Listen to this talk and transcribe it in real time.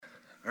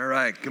All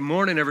right, good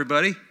morning,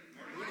 everybody.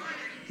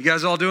 You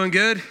guys all doing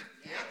good?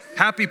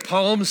 Happy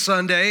Palm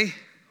Sunday.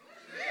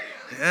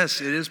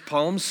 Yes, it is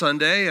Palm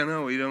Sunday. I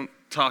know we don't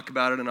talk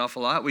about it an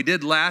awful lot. We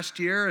did last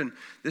year, and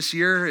this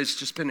year it's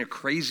just been a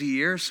crazy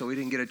year, so we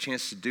didn't get a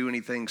chance to do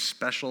anything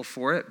special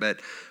for it,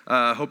 but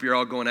I hope you're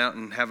all going out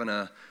and having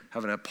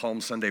a Palm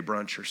Sunday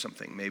brunch or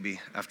something, maybe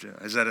after.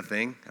 Is that a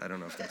thing? I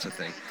don't know if that's a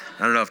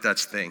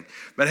thing.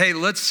 But hey,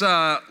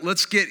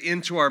 let's get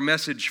into our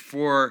message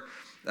for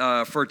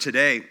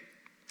today.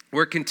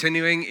 We're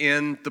continuing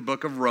in the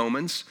book of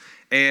Romans,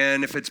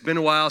 and if it's been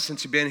a while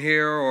since you've been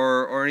here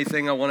or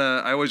anything,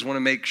 I always want to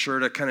make sure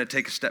to kind of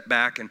take a step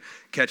back and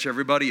catch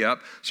everybody up.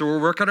 So we're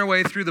working our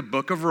way through the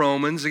book of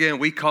Romans. Again,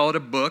 we call it a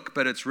book,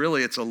 but it's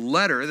a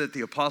letter that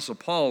the Apostle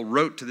Paul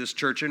wrote to this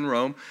church in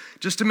Rome,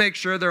 just to make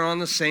sure they're on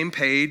the same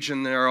page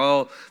and they're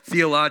all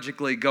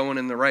theologically going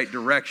in the right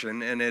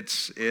direction. And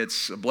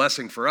it's a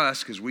blessing for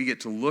us because we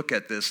get to look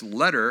at this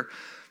letter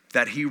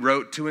that he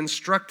wrote to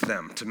instruct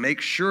them, to make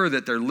sure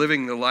that they're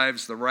living their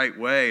lives the right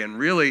way, and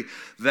really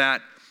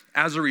that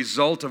as a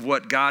result of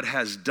what God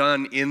has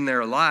done in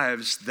their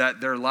lives,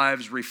 that their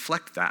lives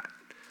reflect that.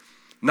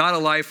 Not a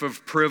life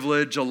of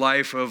privilege, a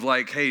life of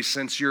like, hey,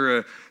 since you're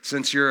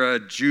a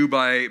Jew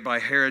by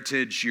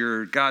heritage,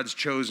 you're God's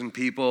chosen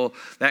people,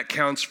 that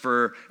counts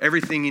for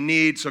everything you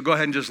need, so go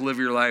ahead and just live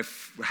your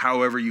life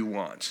however you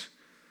want.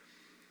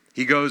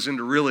 He goes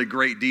into really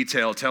great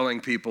detail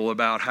telling people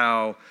about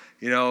how,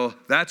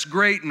 that's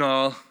great and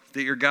all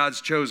that you're God's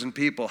chosen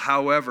people.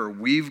 However,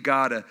 we've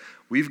got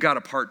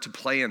a part to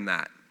play in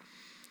that.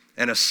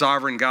 And a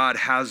sovereign God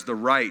has the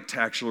right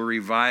to actually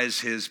revise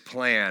his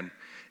plan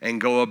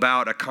and go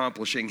about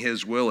accomplishing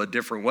his will a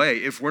different way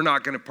if we're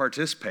not going to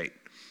participate.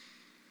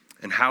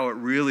 And how it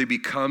really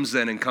becomes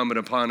then incumbent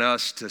upon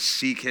us to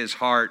seek his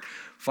heart,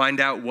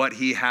 find out what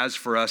he has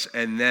for us,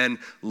 and then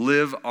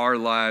live our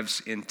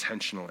lives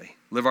intentionally.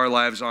 Live our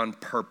lives on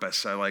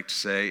purpose, I like to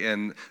say.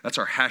 And that's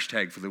our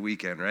hashtag for the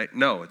weekend, right?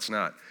 No, it's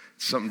not.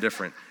 It's something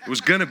different. It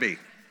was going to be.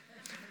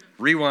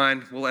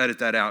 Rewind. We'll edit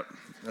that out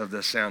of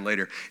the sound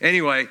later.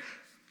 Anyway,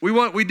 we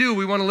want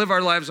to live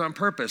our lives on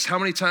purpose. How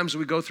many times do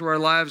we go through our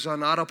lives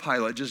on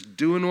autopilot, just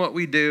doing what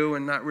we do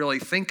and not really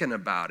thinking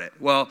about it?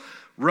 Well,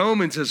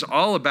 Romans is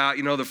all about,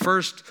 the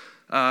first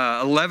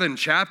 11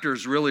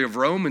 chapters really of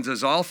Romans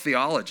is all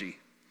theology.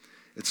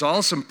 It's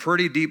all some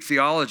pretty deep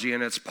theology,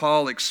 and it's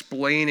Paul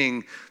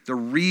explaining the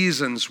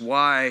reasons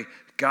why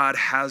God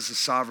has the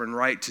sovereign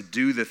right to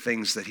do the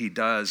things that he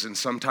does. And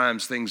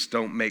sometimes things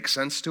don't make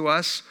sense to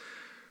us,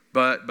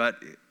 but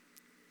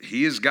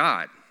he is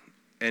God,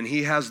 and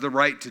he has the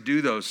right to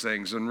do those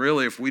things. And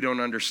really, if we don't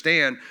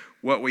understand,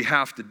 what we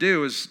have to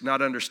do is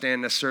not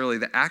understand necessarily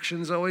the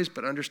actions always,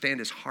 but understand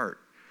his heart.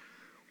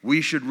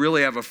 We should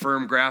really have a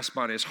firm grasp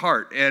on his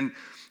heart.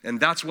 And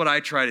that's what I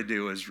try to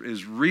do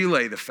is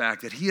relay the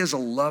fact that he is a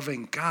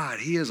loving God.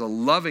 He is a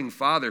loving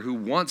father who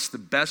wants the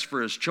best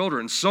for his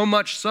children, so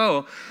much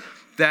so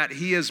that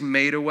he has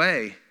made a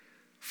way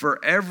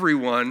for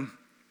everyone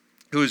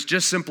who is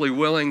just simply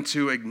willing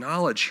to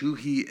acknowledge who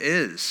he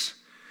is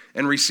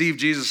and receive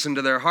Jesus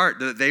into their heart,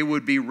 that they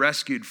would be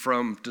rescued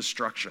from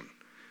destruction.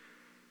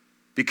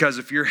 Because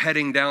if you're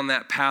heading down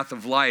that path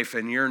of life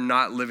and you're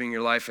not living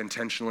your life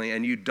intentionally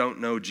and you don't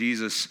know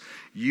Jesus,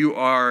 you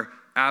are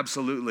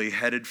absolutely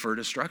headed for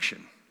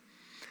destruction.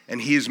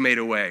 And he's made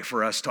a way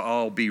for us to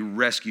all be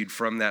rescued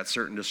from that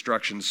certain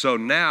destruction. So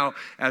now,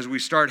 as we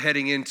start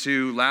heading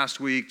into last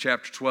week,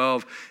 chapter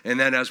 12, and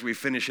then as we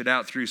finish it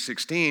out through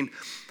 16,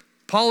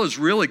 Paul is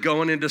really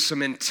going into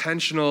some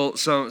intentional,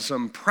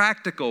 some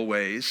practical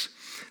ways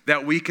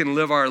that we can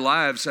live our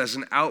lives as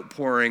an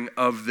outpouring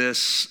of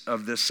this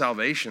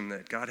salvation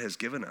that God has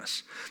given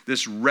us.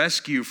 This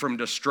rescue from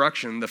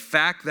destruction, the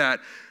fact that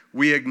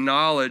we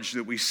acknowledge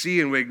that we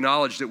see and we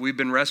acknowledge that we've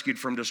been rescued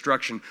from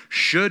destruction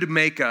should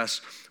make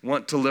us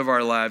want to live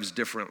our lives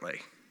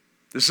differently.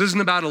 This isn't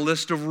about a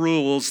list of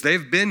rules.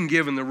 They've been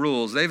given the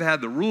rules. They've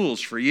had the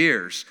rules for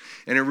years,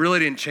 and it really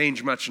didn't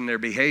change much in their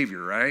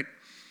behavior, right?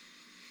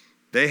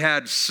 They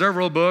had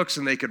several books,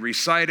 and they could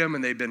recite them,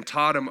 and they'd been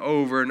taught them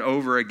over and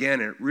over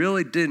again. It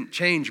really didn't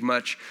change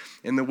much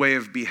in the way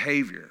of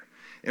behavior.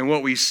 And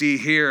what we see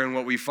here and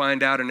what we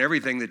find out in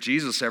everything that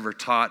Jesus ever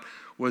taught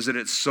was that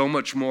it's so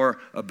much more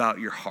about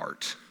your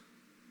heart.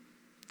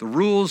 The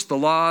rules, the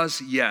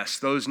laws, yes,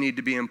 those need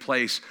to be in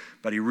place,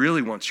 but he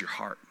really wants your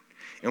heart.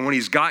 And when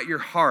he's got your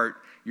heart,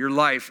 your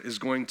life is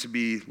going to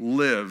be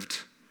lived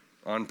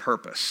on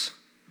purpose.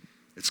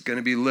 It's going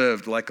to be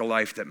lived like a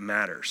life that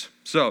matters.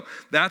 So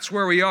that's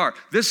where we are.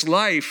 This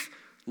life,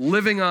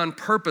 living on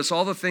purpose,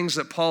 all the things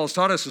that Paul has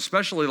taught us,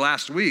 especially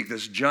last week,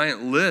 this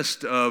giant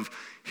list of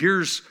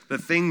here's the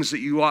things that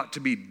you ought to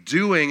be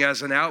doing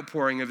as an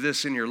outpouring of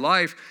this in your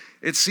life,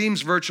 it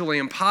seems virtually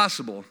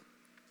impossible,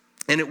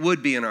 and it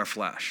would be in our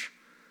flesh.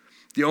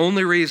 The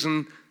only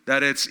reason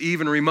that it's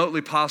even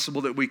remotely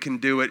possible that we can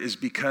do it is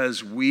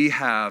because we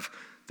have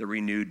the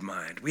renewed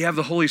mind. We have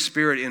the Holy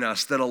Spirit in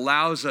us that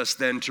allows us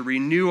then to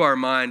renew our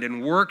mind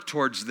and work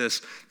towards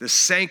this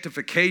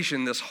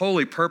sanctification, this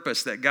holy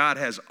purpose that God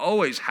has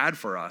always had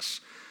for us.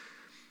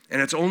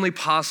 And it's only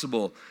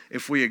possible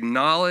if we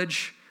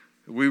acknowledge,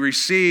 we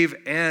receive,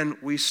 and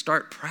we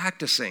start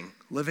practicing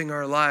living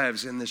our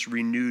lives in this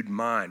renewed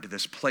mind,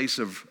 this place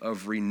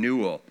of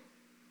renewal.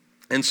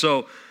 And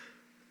so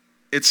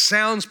it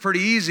sounds pretty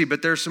easy,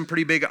 but there's some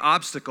pretty big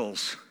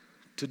obstacles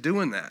to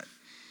doing that.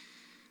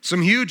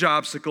 Some huge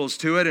obstacles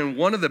to it, and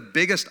one of the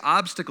biggest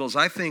obstacles,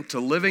 I think, to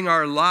living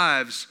our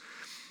lives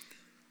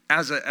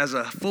as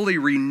a fully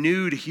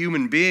renewed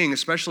human being,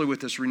 especially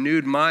with this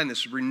renewed mind,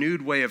 this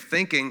renewed way of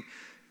thinking,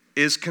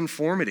 is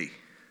conformity.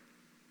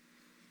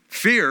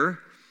 Fear,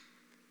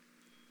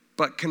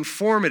 but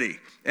conformity.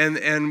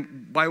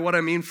 And by what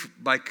I mean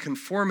by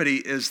conformity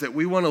is that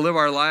we want to live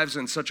our lives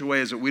in such a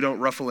way as that we don't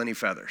ruffle any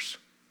feathers.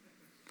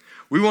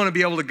 We want to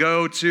be able to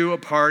go to a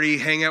party,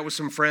 hang out with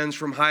some friends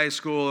from high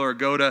school, or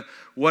go to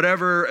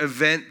whatever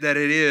event that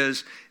it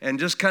is and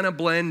just kind of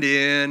blend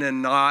in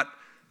and not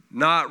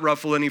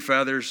ruffle any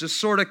feathers, just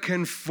sort of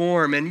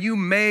conform. And you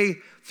may,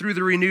 through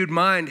the renewed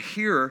mind,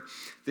 hear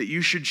that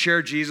you should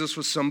share Jesus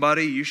with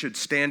somebody, you should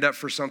stand up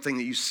for something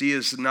that you see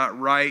as not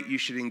right, you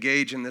should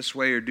engage in this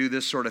way or do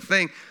this sort of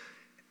thing.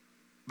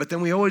 But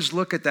then we always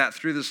look at that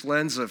through this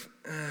lens of,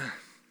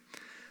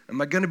 am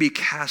I going to be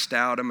cast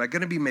out? Am I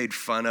going to be made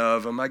fun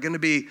of? Am I going to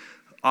be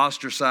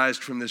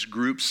ostracized from this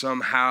group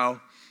somehow?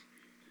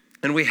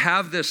 And we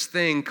have this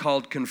thing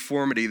called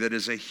conformity that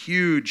is a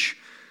huge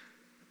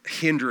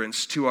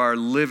hindrance to our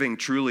living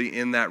truly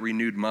in that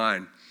renewed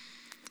mind.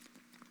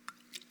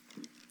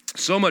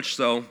 So much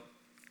so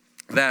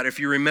that if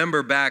you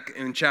remember back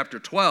in chapter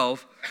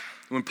 12,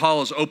 when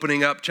Paul is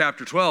opening up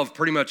chapter 12,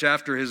 pretty much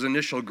after his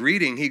initial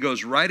greeting, he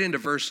goes right into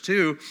verse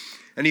 2,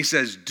 and he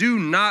says, "Do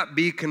not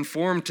be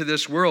conformed to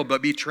this world,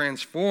 but be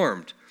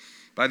transformed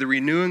by the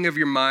renewing of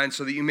your mind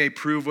so that you may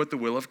prove what the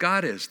will of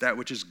God is, that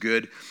which is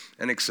good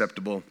and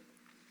acceptable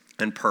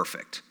and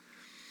perfect."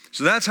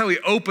 So that's how he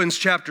opens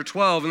chapter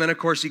 12, and then of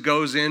course he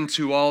goes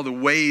into all the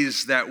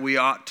ways that we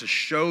ought to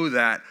show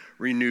that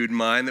renewed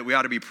mind, that we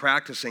ought to be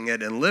practicing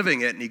it and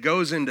living it, and he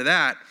goes into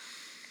that.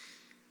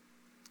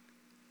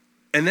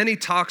 And then he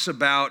talks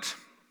about,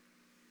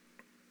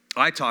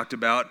 I talked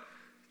about,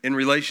 in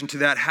relation to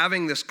that,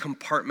 having this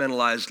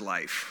compartmentalized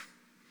life.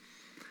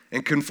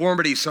 And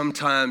conformity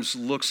sometimes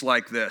looks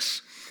like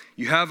this.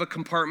 You have a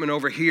compartment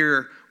over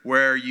here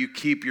where you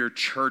keep your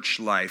church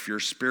life, your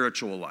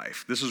spiritual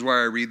life. This is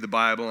where I read the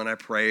Bible and I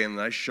pray and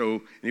I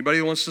show, anybody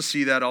who wants to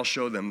see that, I'll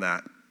show them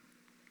that.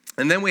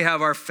 And then we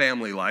have our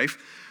family life,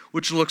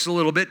 which looks a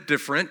little bit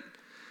different,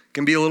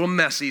 can be a little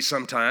messy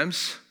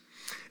sometimes.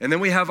 And then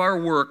we have our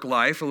work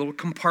life, a little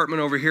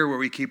compartment over here where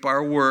we keep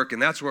our work,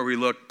 and that's where we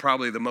look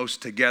probably the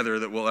most together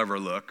that we'll ever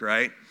look,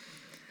 right?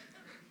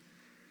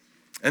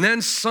 And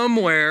then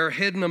somewhere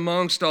hidden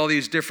amongst all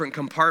these different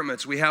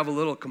compartments, we have a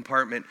little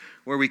compartment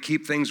where we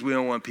keep things we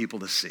don't want people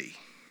to see.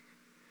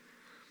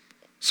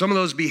 Some of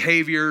those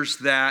behaviors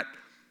that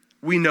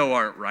we know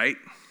aren't right,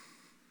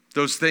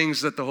 those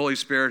things that the Holy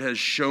Spirit has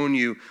shown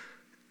you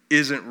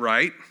isn't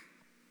right,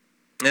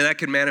 and that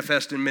can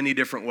manifest in many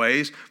different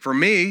ways. For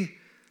me,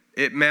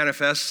 it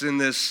manifests in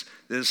this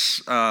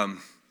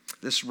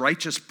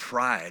righteous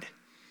pride.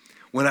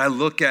 When I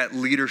look at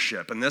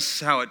leadership, and this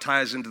is how it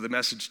ties into the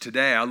message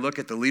today, I look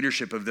at the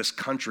leadership of this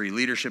country,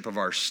 leadership of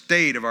our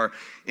state, of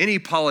any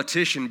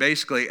politician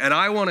basically, and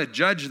I want to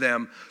judge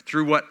them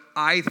through what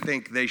I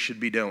think they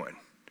should be doing.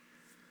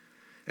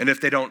 And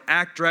if they don't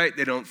act right,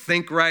 they don't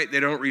think right,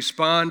 they don't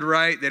respond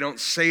right, they don't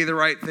say the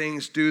right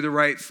things, do the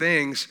right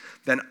things,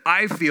 then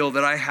I feel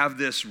that I have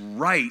this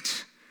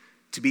right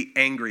to be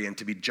angry and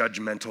to be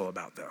judgmental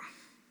about them.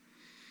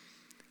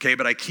 Okay,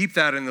 but I keep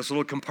that in this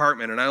little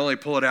compartment, and I only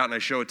pull it out and I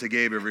show it to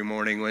Gabe every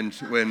morning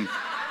when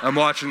I'm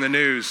watching the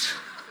news.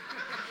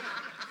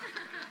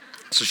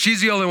 So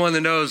she's the only one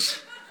that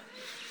knows.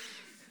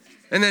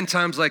 And then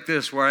times like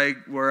this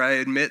where I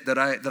admit that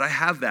I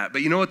have that.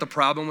 But you know what the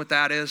problem with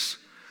that is?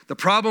 The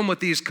problem with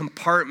these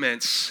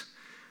compartments,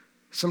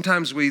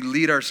 sometimes we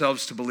lead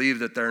ourselves to believe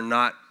that they're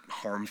not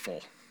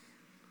harmful,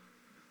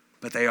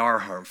 but they are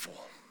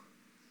harmful.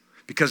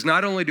 Because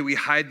not only do we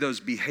hide those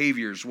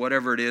behaviors,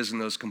 whatever it is in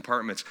those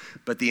compartments,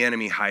 but the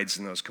enemy hides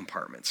in those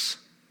compartments.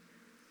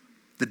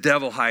 The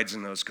devil hides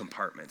in those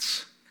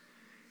compartments.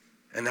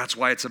 And that's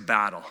why it's a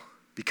battle,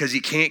 because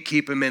you can't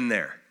keep him in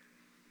there.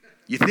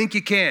 You think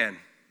you can,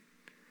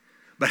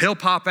 but he'll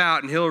pop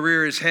out and he'll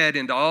rear his head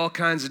into all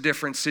kinds of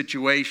different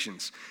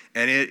situations.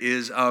 And it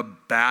is a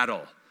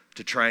battle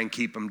to try and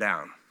keep him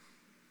down.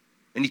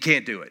 And you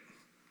can't do it.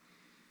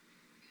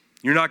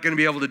 You're not going to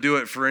be able to do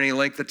it for any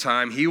length of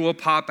time. He will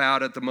pop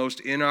out at the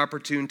most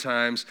inopportune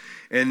times,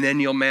 and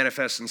then you'll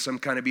manifest in some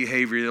kind of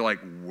behavior. You're like,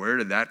 where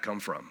did that come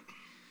from?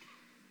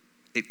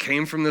 It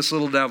came from this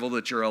little devil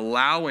that you're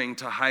allowing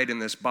to hide in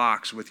this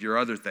box with your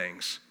other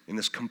things, in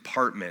this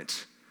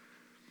compartment.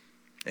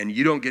 And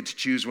you don't get to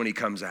choose when he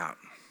comes out.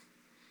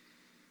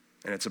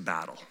 And it's a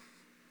battle.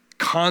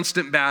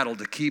 Constant battle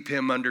to keep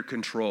him under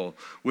control,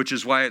 which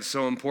is why it's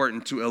so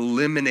important to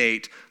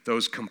eliminate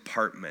those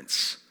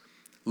compartments.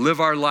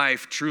 Live our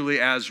life truly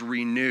as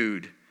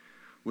renewed,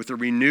 with a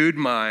renewed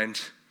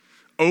mind,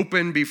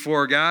 open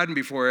before God and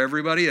before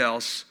everybody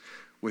else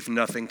with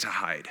nothing to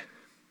hide,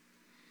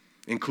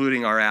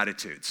 including our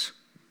attitudes.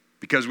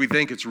 Because we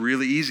think it's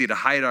really easy to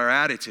hide our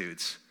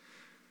attitudes,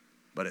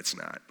 but it's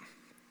not.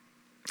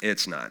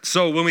 It's not.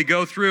 So when we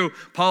go through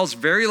Paul's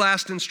very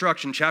last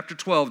instruction, chapter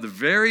 12, the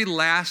very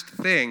last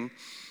thing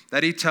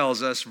that he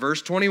tells us,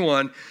 verse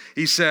 21,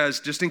 he says,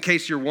 just in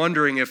case you're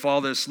wondering if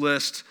all this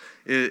list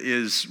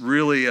is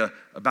really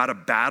about a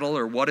battle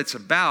or what it's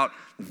about,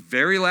 the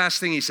very last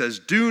thing he says,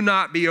 do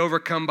not be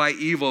overcome by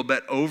evil,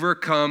 but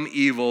overcome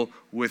evil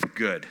with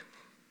good.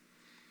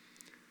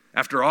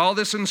 After all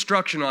this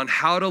instruction on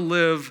how to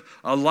live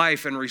a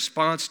life in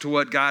response to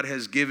what God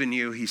has given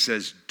you, he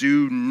says,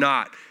 do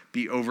not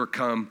be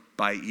overcome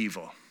by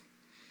evil.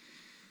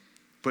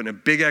 Putting a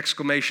big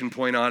exclamation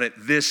point on it,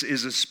 this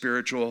is a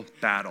spiritual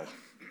battle.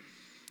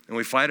 And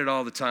we fight it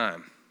all the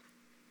time.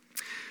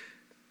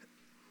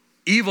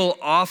 Evil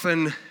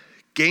often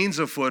gains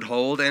a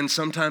foothold and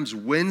sometimes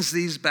wins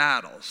these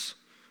battles.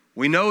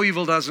 We know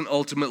evil doesn't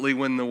ultimately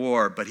win the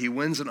war, but he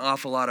wins an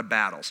awful lot of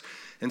battles.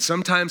 And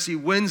sometimes he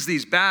wins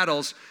these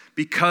battles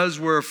because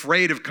we're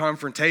afraid of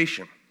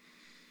confrontation.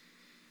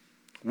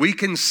 We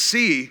can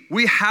see,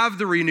 we have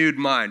the renewed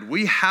mind.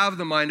 We have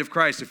the mind of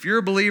Christ. If you're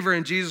a believer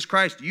in Jesus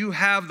Christ, you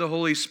have the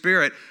Holy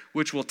Spirit,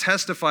 which will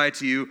testify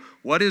to you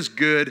what is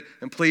good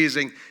and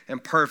pleasing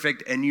and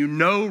perfect, and you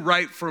know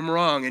right from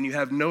wrong, and you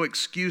have no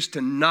excuse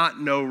to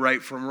not know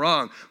right from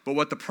wrong. But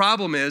what the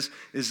problem is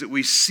that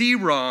we see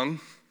wrong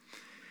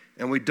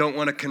and we don't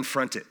want to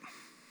confront it.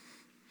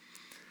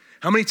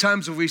 How many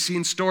times have we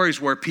seen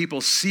stories where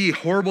people see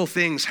horrible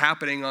things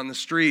happening on the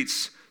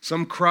streets,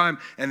 some crime,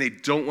 and they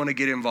don't want to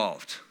get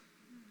involved?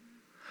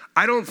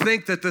 I don't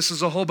think that this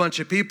is a whole bunch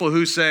of people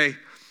who say,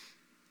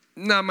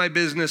 not my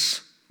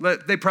business,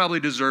 they probably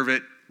deserve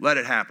it, let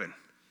it happen.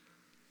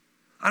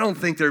 I don't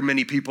think there are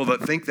many people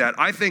that think that.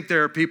 I think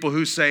there are people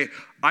who say,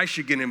 I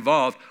should get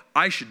involved,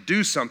 I should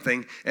do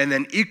something, and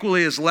then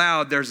equally as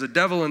loud, there's a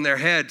devil in their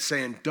head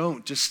saying,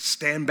 don't, just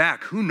stand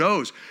back. Who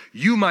knows?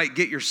 You might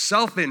get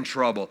yourself in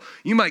trouble.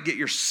 You might get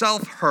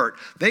yourself hurt.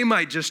 They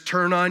might just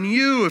turn on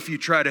you if you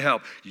try to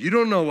help. You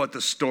don't know what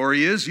the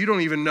story is. You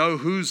don't even know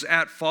who's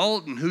at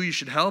fault and who you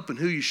should help and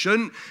who you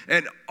shouldn't,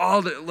 and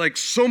all the, like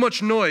so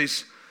much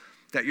noise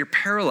that you're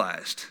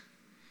paralyzed.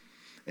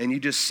 And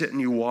you just sit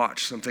and you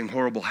watch something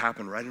horrible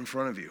happen right in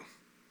front of you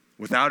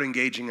without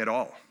engaging at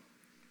all.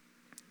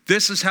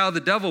 This is how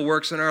the devil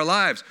works in our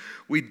lives.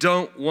 We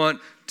don't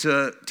want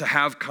to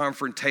have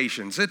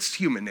confrontations. It's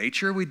human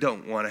nature. We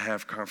don't want to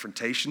have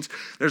confrontations.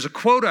 There's a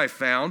quote I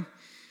found,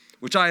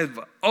 which I've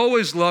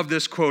always loved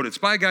this quote. It's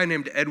by a guy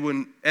named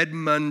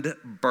Edmund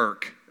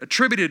Burke,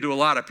 attributed to a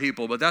lot of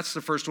people, but that's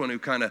the first one who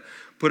kind of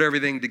put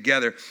everything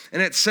together.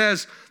 And it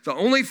says, the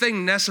only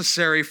thing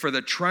necessary for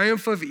the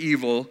triumph of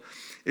evil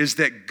is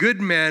that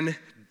good men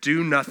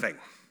do nothing.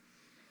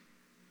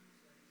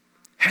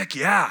 Heck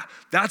yeah,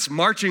 that's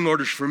marching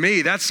orders for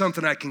me. That's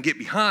something I can get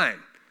behind.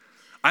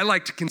 I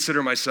like to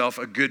consider myself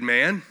a good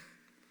man,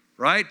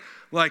 right?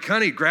 Like,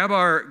 honey, grab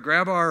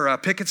our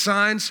picket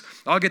signs.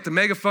 I'll get the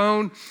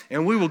megaphone,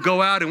 and we will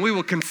go out and we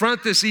will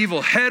confront this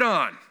evil head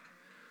on.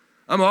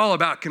 I'm all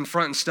about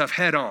confronting stuff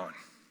head on.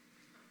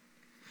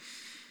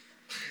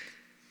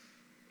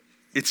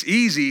 It's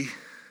easy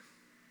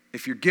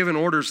if you're given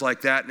orders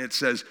like that and it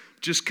says,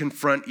 just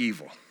confront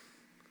evil,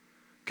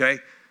 okay?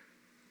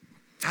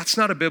 That's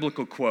not a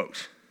biblical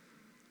quote.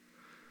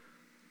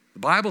 The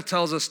Bible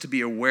tells us to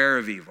be aware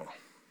of evil,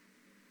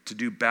 to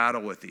do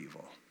battle with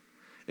evil.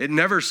 It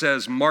never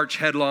says march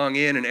headlong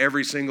in and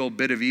every single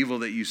bit of evil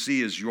that you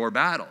see is your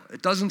battle.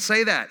 It doesn't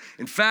say that.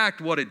 In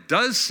fact, what it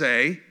does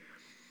say,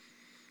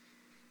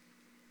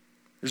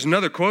 there's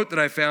another quote that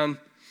I found.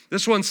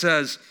 This one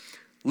says,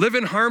 live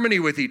in harmony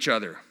with each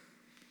other.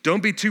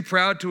 Don't be too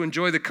proud to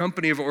enjoy the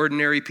company of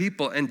ordinary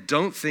people, and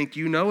don't think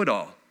you know it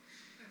all.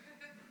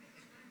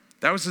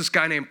 That was this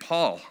guy named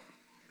Paul,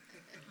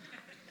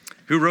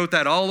 who wrote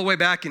that all the way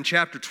back in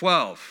chapter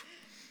 12,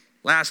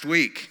 last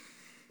week.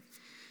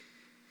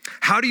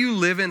 How do you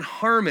live in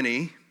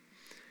harmony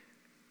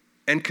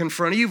and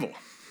confront evil?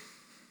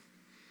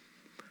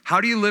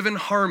 How do you live in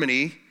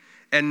harmony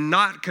and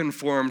not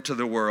conform to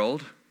the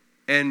world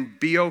and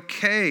be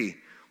okay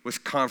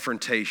with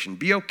confrontation?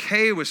 Be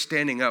okay with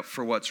standing up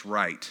for what's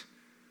right.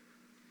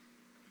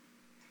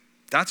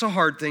 That's a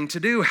hard thing to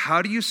do.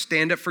 How do you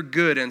stand up for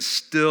good and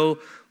still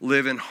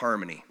live in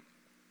harmony?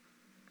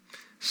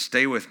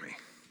 Stay with me,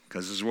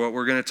 because this is what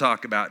we're going to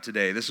talk about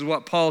today. This is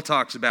what Paul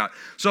talks about.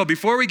 So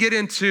before we get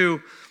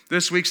into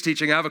this week's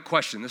teaching, I have a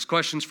question. This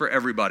question's for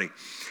everybody.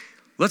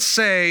 Let's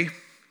say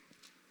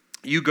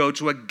you go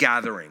to a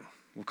gathering.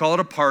 We'll call it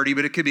a party,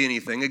 but it could be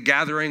anything. A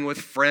gathering with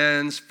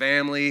friends,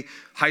 family,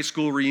 high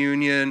school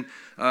reunion,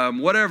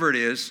 whatever it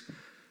is.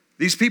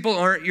 These people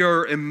aren't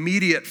your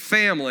immediate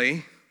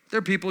family.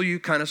 They're people you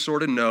kind of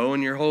sort of know,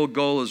 and your whole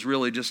goal is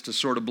really just to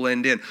sort of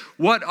blend in.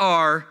 What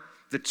are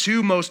the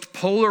two most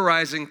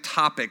polarizing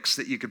topics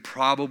that you could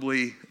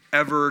probably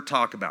ever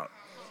talk about?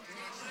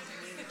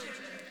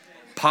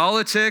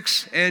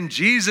 Politics and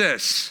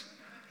Jesus.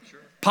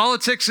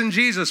 Politics and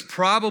Jesus,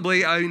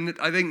 probably, I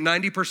think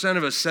 90%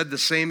 of us said the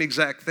same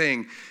exact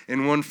thing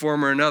in one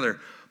form or another.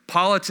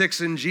 Politics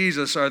and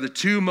Jesus are the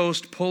two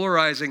most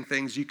polarizing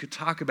things you could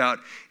talk about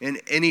in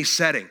any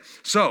setting.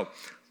 So,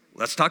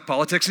 let's talk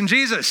politics and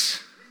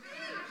Jesus.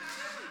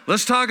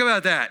 Let's talk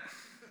about that.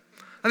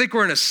 I think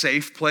we're in a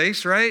safe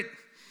place, right?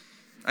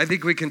 I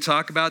think we can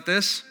talk about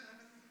this.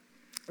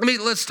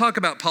 Let's talk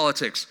about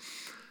politics.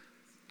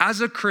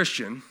 As a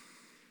Christian,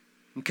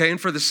 okay, and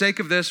for the sake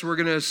of this, we're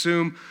going to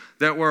assume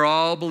that we're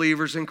all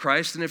believers in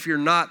Christ, and if you're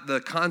not, the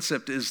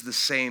concept is the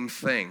same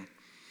thing.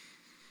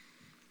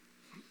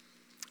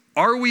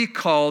 Are we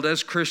called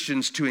as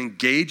Christians to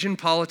engage in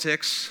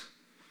politics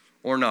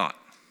or not?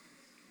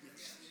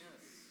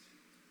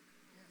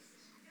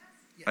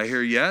 I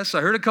hear yes.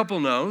 I heard a couple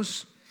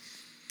no's.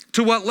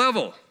 To what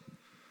level?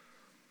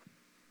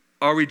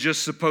 Are we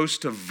just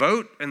supposed to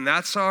vote and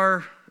that's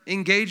our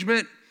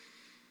engagement?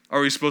 Are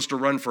we supposed to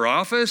run for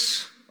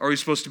office? Are we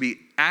supposed to be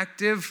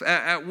active?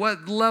 At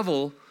what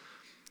level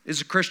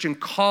is a Christian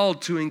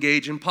called to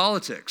engage in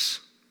politics?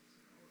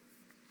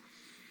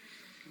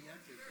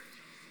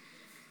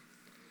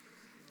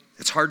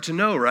 It's hard to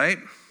know, right?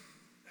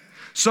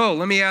 So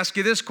let me ask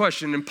you this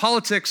question. In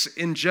politics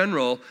in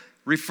general,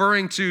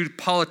 referring to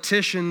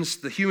politicians,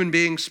 the human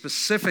beings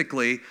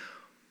specifically,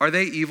 are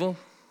they evil?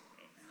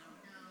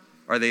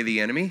 Are they the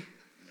enemy?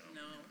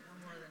 No,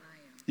 more than I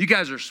am. You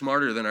guys are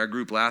smarter than our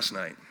group last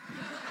night.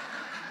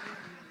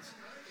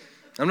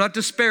 I'm not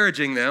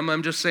disparaging them.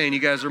 I'm just saying you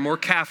guys are more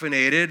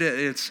caffeinated.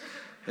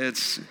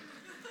 It's.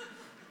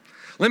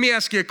 Let me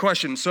ask you a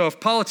question. So if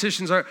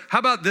politicians are, how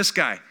about this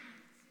guy?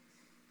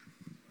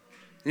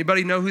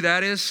 Anybody know who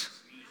that is?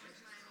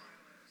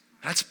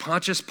 That's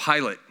Pontius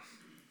Pilate,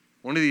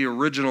 one of the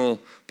original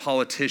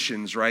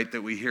politicians, right,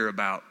 that we hear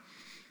about.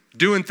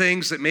 Doing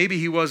things that maybe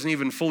he wasn't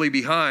even fully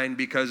behind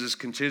because his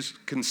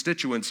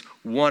constituents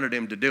wanted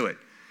him to do it.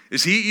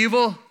 Is he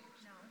evil? No.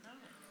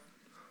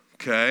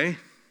 Okay.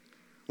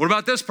 What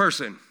about this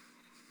person?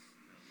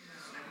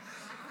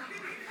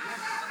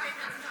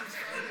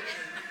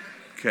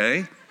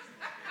 Okay.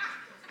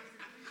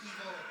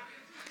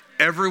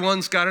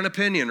 Everyone's got an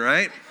opinion,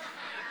 right?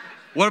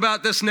 What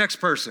about this next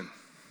person?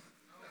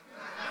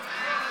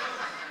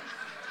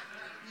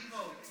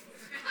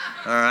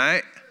 All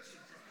right.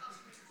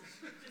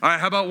 All right,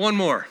 how about one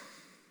more?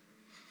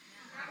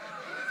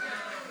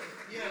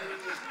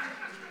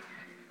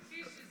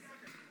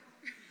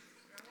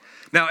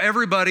 Now,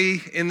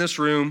 everybody in this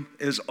room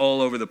is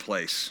all over the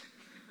place.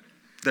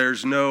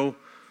 There's no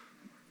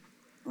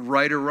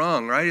right or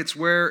wrong, right? It's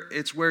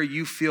where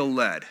you feel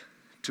led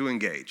to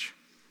engage.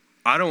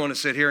 I don't want to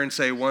sit here and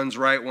say one's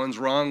right, one's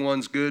wrong,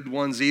 one's good,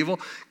 one's evil,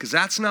 because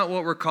that's not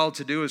what we're called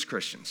to do as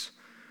Christians.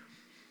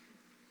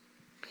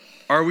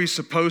 Are we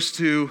supposed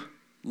to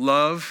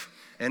love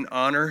and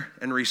honor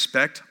and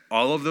respect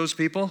all of those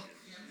people?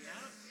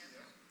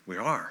 We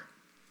are.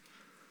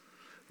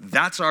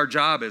 That's our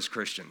job as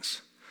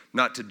Christians.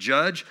 Not to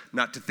judge,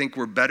 not to think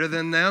we're better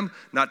than them,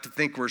 not to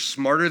think we're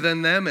smarter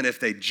than them, and if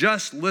they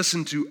just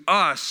listen to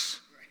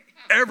us,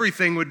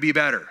 everything would be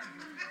better.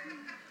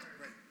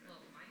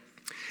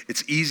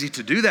 It's easy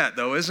to do that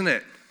though, isn't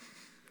it?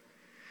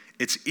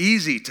 It's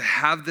easy to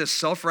have this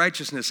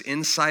self-righteousness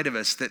inside of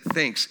us that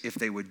thinks if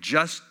they would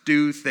just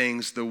do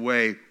things the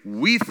way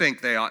we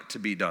think they ought to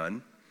be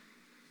done,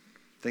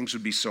 things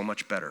would be so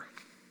much better.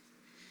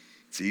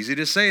 It's easy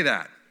to say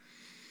that.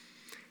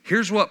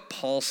 Here's what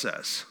Paul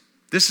says.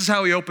 This is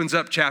how he opens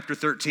up chapter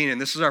 13,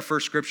 and this is our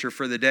first scripture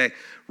for the day.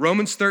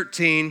 Romans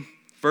 13,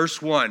 verse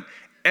 1.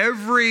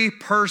 Every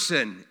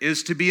person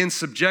is to be in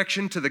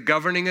subjection to the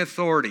governing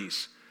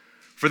authorities,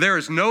 for there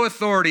is no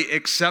authority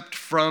except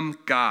from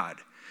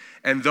God,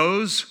 and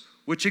those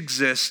which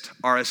exist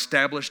are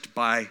established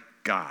by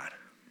God.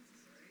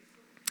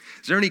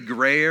 Is there any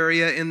gray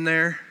area in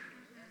there?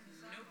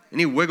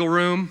 Any wiggle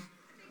room?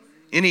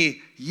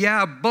 Any,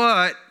 yeah,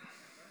 but...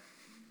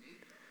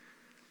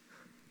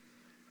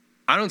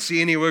 I don't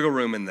see any wiggle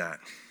room in that.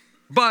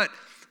 But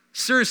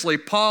seriously,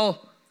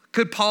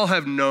 could Paul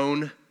have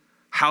known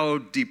how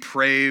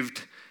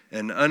depraved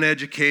and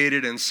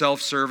uneducated and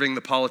self-serving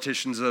the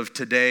politicians of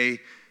today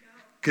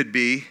could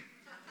be?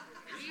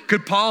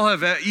 Could Paul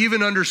have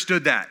even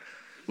understood that?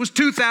 It was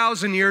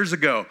 2,000 years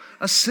ago,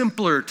 a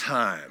simpler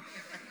time.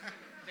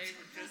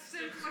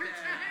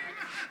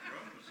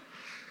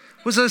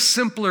 It was a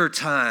simpler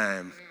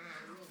time.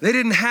 They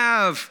didn't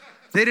have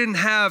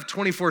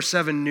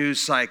 24/7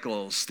 news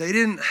cycles. They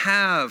didn't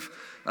have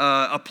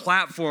a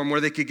platform where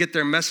they could get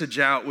their message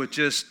out with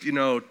just,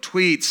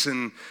 tweets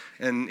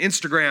and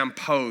Instagram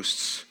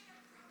posts.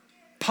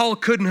 Paul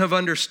couldn't have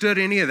understood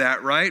any of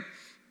that, right?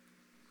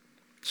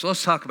 So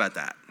let's talk about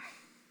that.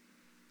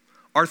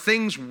 Are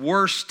things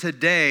worse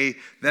today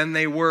than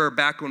they were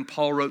back when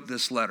Paul wrote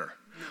this letter?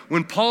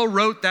 When Paul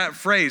wrote that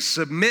phrase,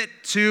 submit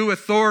to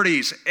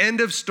authorities,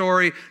 end of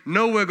story,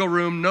 no wiggle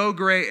room, no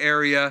gray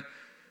area,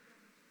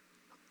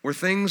 were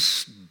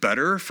things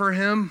better for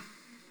him?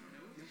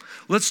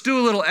 Let's do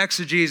a little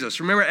exegesis.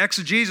 Remember,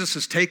 exegesis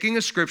is taking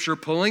a scripture,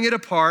 pulling it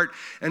apart,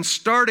 and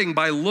starting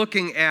by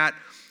looking at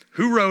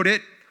who wrote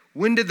it,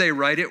 when did they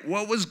write it,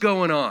 what was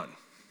going on.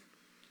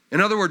 In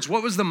other words,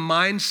 what was the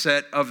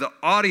mindset of the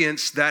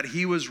audience that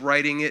he was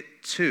writing it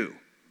to?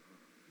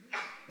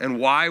 And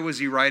why was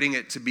he writing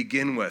it to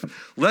begin with?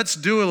 Let's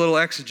do a little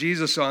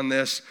exegesis on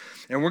this,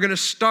 and we're going to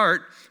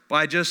start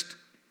by just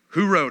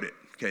who wrote it.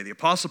 Okay, the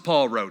Apostle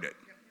Paul wrote it.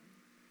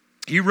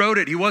 He wrote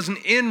it. He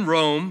wasn't in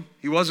Rome.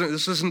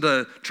 This isn't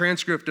a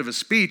transcript of a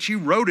speech. He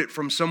wrote it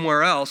from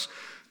somewhere else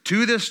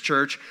to this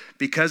church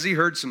because he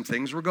heard some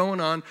things were going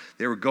on.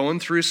 They were going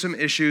through some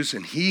issues,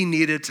 and he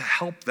needed to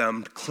help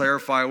them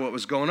clarify what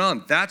was going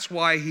on. That's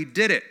why he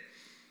did it.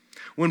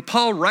 When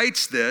Paul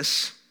writes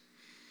this,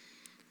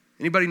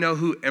 anybody know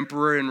who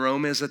emperor in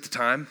Rome is at the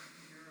time?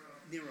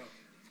 Nero.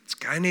 It's a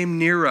guy named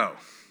Nero.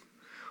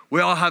 We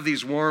all have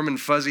these warm and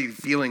fuzzy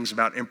feelings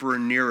about Emperor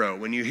Nero.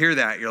 When you hear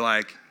that, you're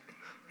like,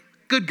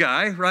 good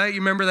guy, right? You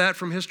remember that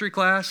from history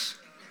class?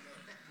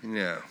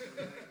 No.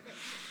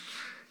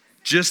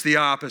 Just the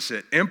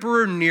opposite.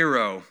 Emperor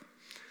Nero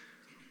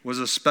was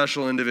a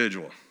special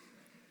individual.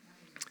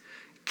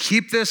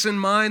 Keep this in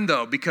mind,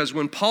 though, because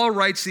when Paul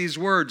writes these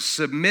words,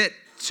 submit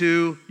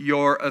to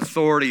your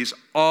authorities.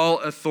 All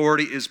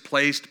authority is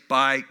placed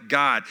by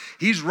God.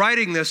 He's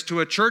writing this to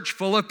a church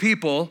full of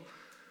people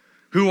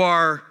who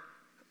are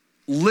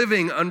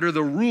living under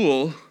the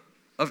rule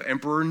of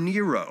Emperor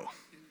Nero.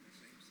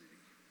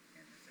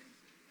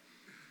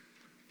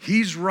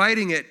 He's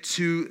writing it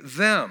to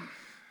them.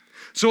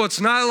 So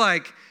it's not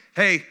like,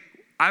 hey,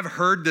 I've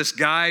heard this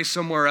guy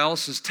somewhere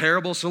else is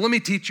terrible, so let me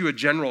teach you a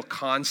general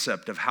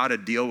concept of how to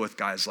deal with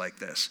guys like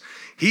this.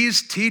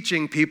 He's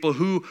teaching people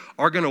who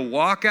are going to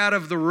walk out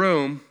of the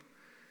room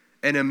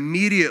and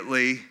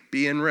immediately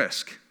be at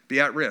risk,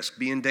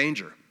 be in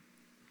danger.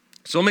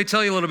 So let me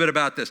tell you a little bit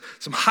about this.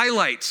 Some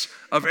highlights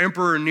of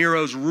Emperor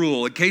Nero's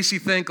rule, in case you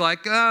think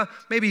like,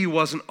 maybe he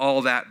wasn't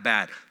all that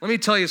bad. Let me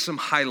tell you some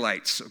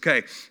highlights.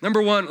 Okay,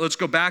 number one, let's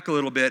go back a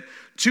little bit.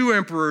 2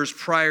 emperors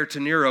prior to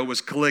Nero was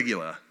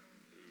Caligula.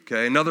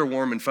 Okay, another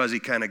warm and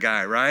fuzzy kind of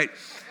guy, right?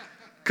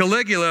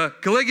 Caligula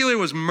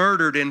was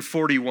murdered in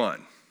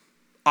 41,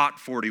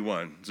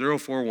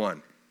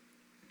 041,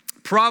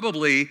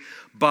 probably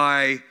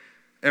by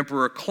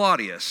Emperor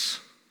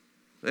Claudius.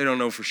 They don't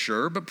know for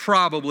sure, but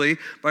probably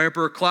by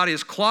Emperor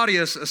Claudius.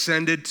 Claudius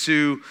ascended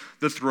to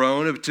the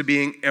throne of to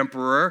being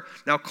emperor.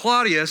 Now,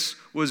 Claudius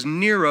was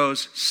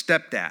Nero's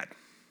stepdad.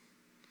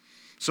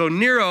 So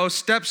Nero's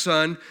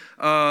stepson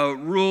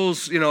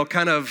rules,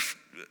 kind of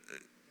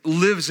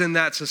lives in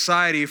that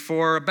society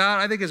for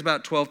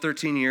about 12,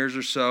 13 years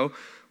or so.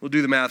 We'll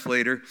do the math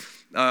later.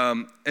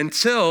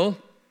 Until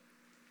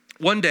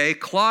one day,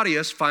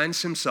 Claudius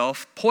finds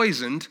himself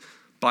poisoned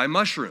by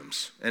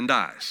mushrooms and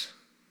dies.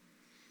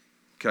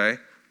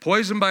 Okay,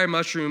 poisoned by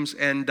mushrooms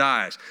and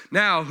dies.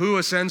 Now, who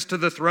ascends to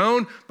the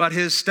throne but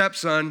his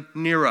stepson,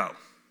 Nero?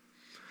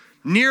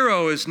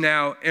 Nero is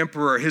now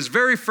emperor. His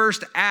very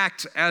first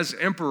act as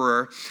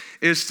emperor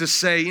is to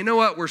say, you know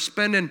what, we're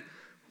spending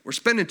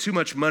too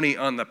much money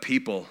on the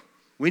people.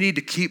 We need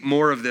to keep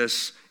more of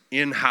this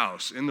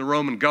in-house, in the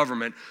Roman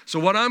government.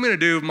 So what I'm going to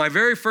do, my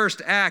very first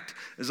act,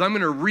 is I'm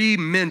going to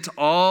remint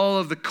all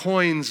of the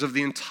coins of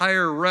the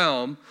entire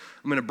realm.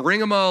 I'm going to bring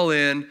them all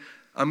in.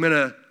 I'm going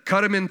to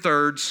cut them in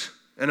thirds,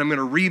 and I'm going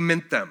to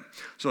remint them.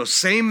 So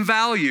same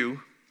value,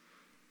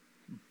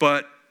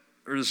 or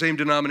the same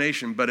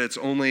denomination, but it's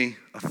only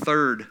a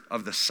third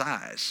of the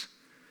size.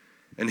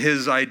 And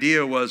his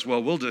idea was,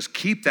 well, we'll just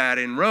keep that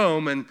in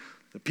Rome, and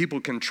the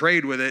people can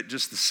trade with it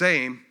just the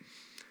same.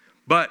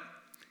 But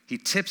he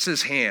tips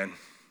his hand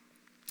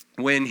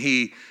when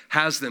he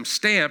has them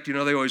stamped.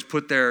 They always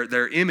put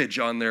their image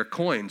on their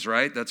coins,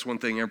 right? That's one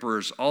thing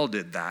emperors all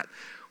did that.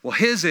 Well,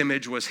 his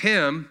image was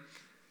him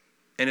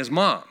and his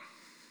mom.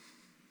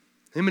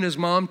 Him and his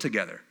mom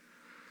together.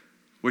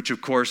 Which,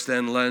 of course,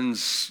 then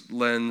lends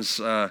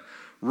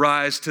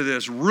rise to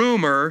this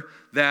rumor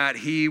that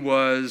he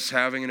was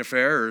having an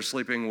affair or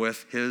sleeping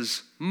with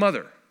his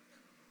mother.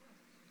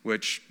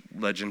 Which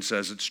legend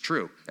says it's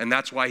true. And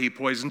that's why he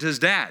poisoned his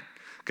dad.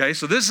 Okay,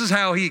 so this is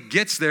how he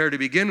gets there to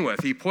begin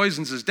with. He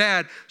poisons his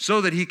dad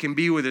so that he can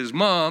be with his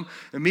mom,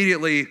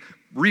 immediately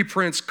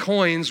reprints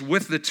coins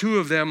with the two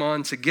of them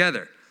on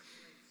together.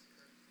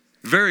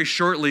 Very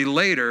shortly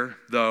later,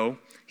 though,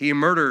 he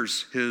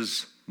murders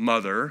his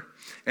mother,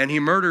 and he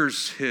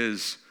murders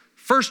his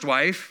first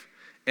wife,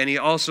 and he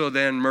also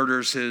then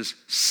murders his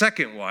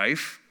second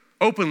wife,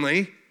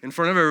 openly, in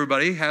front of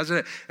everybody,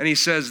 and he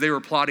says they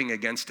were plotting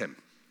against him.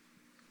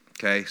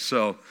 Okay,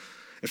 so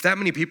if that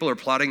many people are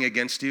plotting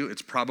against you,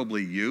 it's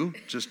probably you.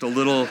 Just a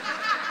little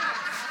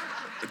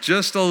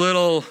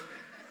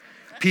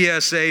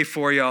PSA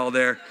for y'all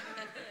there.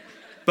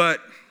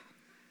 But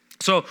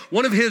so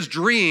one of his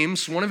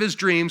dreams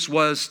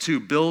was to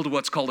build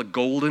what's called a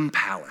golden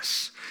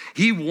palace.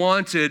 He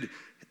wanted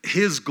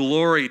his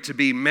glory to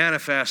be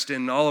manifest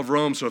in all of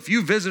Rome. So if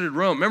you visited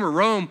Rome, remember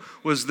Rome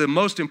was the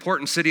most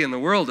important city in the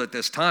world at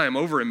this time,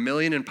 over 1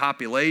 million in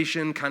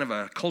population, kind of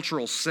a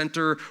cultural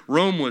center.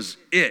 Rome was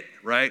it,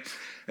 right?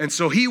 And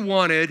so he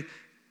wanted,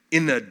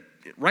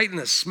 right in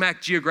the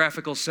smack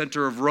geographical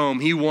center of Rome,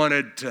 he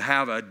wanted to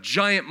have a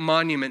giant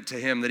monument to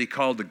him that he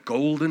called the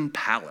Golden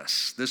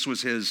Palace. This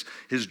was his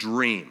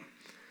dream.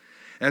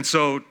 And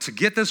so to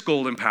get this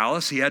golden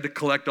palace, he had to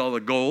collect all the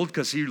gold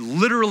because he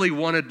literally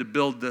wanted to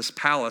build this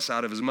palace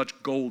out of as much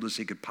gold as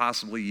he could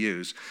possibly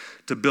use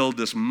to build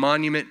this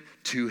monument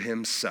to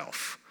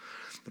himself.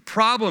 The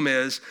problem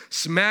is,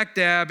 smack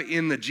dab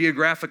in the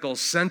geographical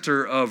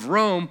center of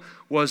Rome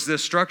was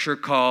this structure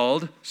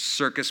called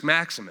Circus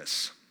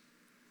Maximus.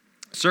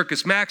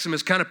 Circus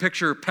Maximus, kind of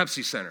picture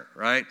Pepsi Center,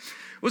 right?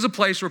 It was a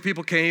place where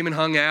people came and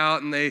hung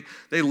out and they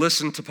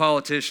listened to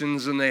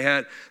politicians and they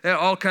had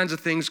all kinds of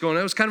things going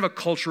on. It was kind of a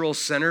cultural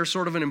center,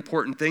 sort of an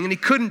important thing. And he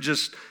couldn't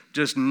just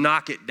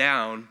knock it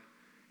down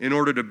in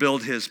order to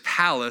build his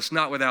palace,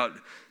 not without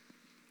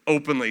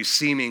openly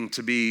seeming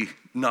to be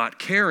not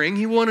caring.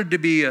 He wanted to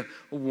be a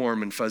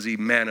warm and fuzzy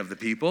man of the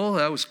people.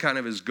 That was kind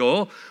of his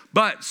goal.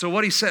 But so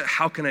what he said,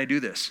 how can I do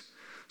this?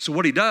 So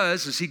what he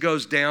does is he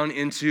goes down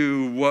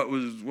into what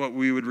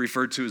we would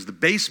refer to as the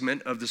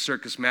basement of the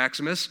Circus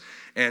Maximus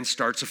and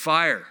starts a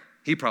fire.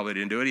 He probably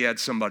didn't do it. He had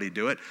somebody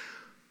do it.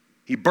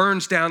 He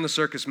burns down the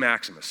Circus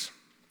Maximus.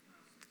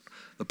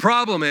 The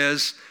problem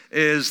is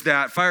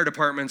that fire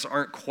departments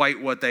aren't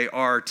quite what they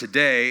are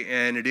today,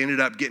 and it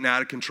ended up getting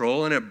out of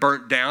control, and it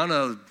burnt down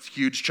a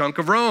huge chunk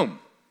of Rome.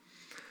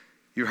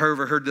 You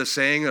ever heard the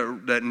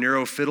saying that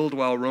Nero fiddled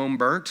while Rome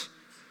burnt?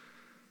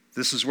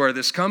 This is where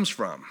this comes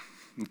from.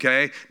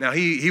 Okay, now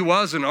he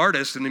was an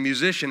artist and a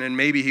musician, and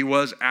maybe he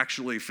was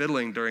actually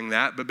fiddling during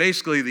that, but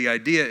basically the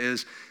idea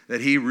is that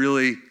he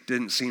really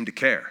didn't seem to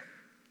care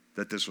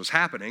that this was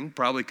happening,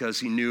 probably because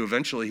he knew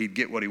eventually he'd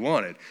get what he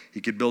wanted. He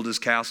could build his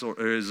castle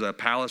or his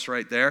palace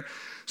right there.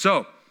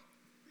 So,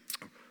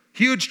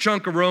 huge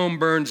chunk of Rome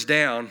burns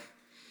down,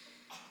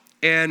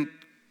 and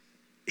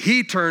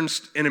he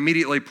turns and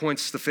immediately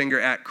points the finger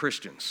at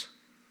Christians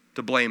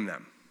to blame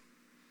them.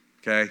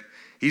 Okay?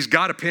 He's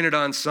got to pin it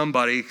on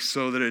somebody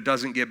so that it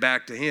doesn't get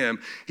back to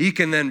him. He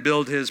can then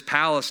build his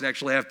palace and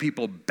actually have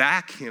people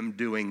back him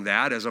doing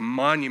that as a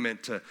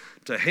monument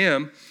to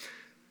him.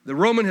 The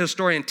Roman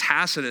historian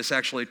Tacitus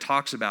actually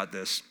talks about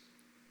this.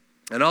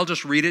 And I'll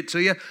just read it to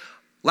you.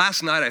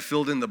 Last night I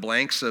filled in the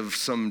blanks of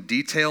some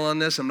detail on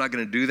this. I'm not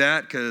going to do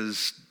that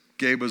because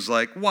Gabe was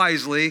like,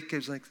 wisely.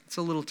 Gabe's like, it's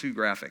a little too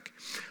graphic.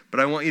 But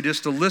I want you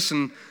just to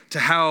listen to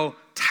how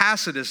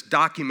Tacitus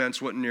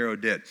documents what Nero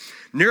did.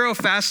 Nero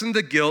fastened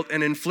the guilt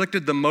and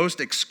inflicted the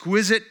most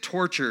exquisite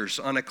tortures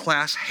on a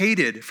class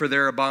hated for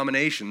their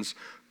abominations,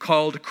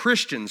 called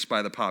Christians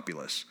by the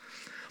populace.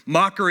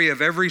 Mockery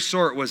of every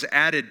sort was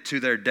added to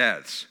their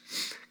deaths.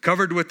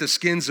 Covered with the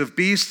skins of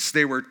beasts,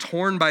 they were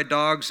torn by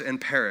dogs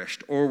and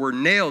perished, or were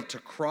nailed to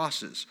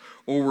crosses,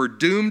 or were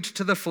doomed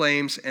to the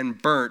flames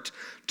and burnt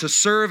to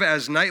serve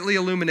as nightly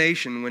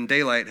illumination when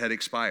daylight had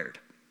expired.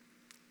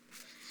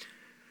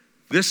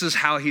 This is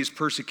how he's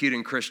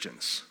persecuting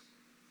Christians,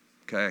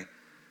 okay?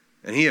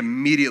 And he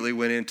immediately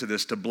went into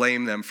this to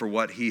blame them for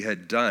what he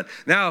had done.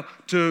 Now,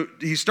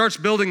 he starts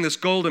building this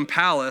golden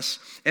palace,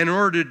 and in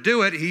order to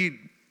do it, he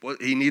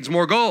needs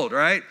more gold,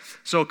 right?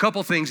 So a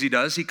couple things he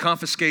does. He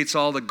confiscates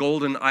all the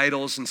golden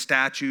idols and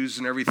statues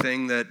and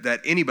everything that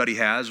anybody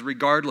has,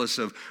 regardless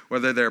of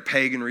whether they're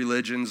pagan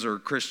religions or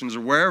Christians or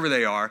wherever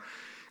they are,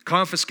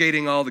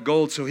 confiscating all the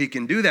gold so he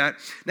can do that.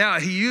 Now,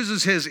 he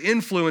uses his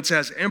influence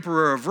as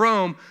emperor of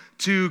Rome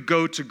to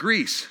go to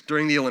Greece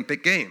during the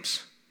Olympic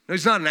Games. Now,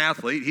 he's not an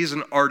athlete. He's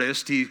an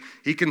artist. He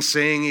can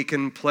sing. He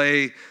can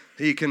play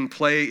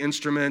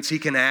instruments. He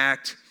can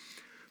act.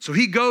 So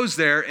he goes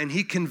there and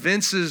he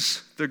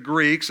convinces the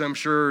Greeks, I'm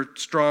sure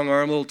strong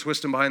arm, a little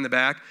twisting behind the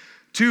back,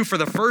 to, for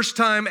the first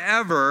time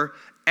ever,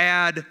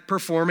 add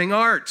performing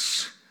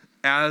arts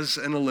as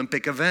an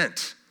Olympic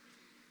event.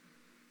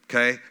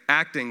 Okay?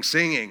 Acting,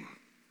 singing.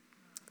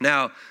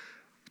 Now,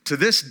 to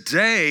this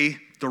day,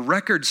 the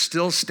record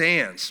still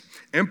stands.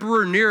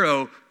 Emperor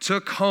Nero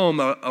took home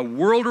a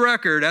world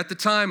record at the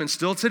time and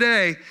still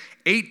today,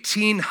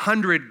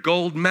 1,800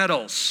 gold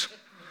medals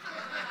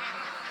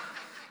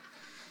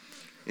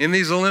in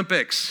these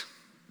Olympics.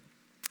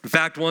 In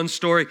fact, one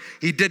story,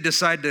 he did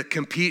decide to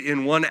compete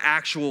in one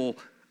actual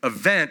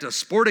event, a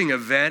sporting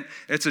event.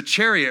 It's a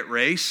chariot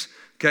race.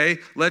 Okay,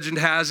 legend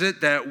has it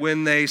that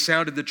when they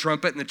sounded the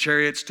trumpet and the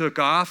chariots took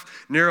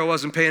off, Nero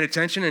wasn't paying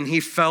attention and he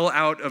fell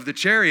out of the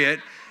chariot,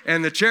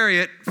 and the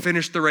chariot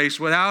finished the race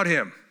without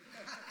him.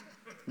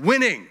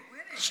 Winning,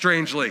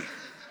 strangely.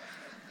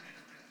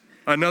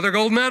 Another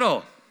gold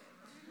medal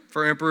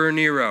for Emperor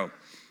Nero.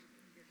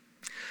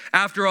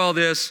 After all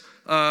this,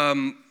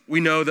 we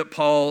know that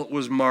Paul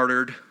was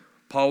martyred.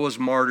 Paul was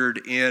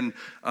martyred in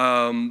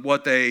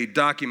what they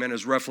document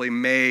as roughly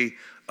May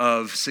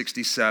of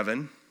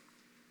 67.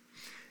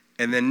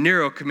 And then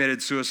Nero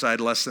committed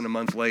suicide less than a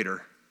month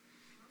later,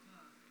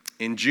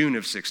 in June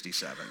of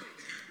 67.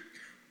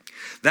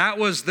 That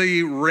was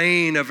the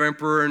reign of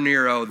Emperor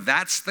Nero.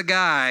 That's the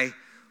guy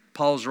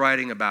Paul's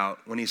writing about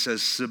when he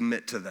says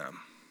submit to them.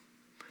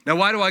 Now,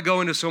 why do I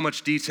go into so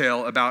much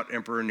detail about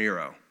Emperor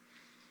Nero?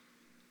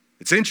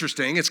 It's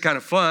interesting. It's kind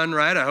of fun,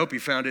 right? I hope you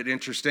found it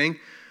interesting.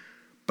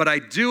 But I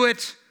do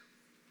it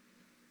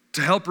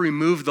to help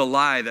remove the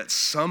lie that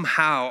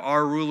somehow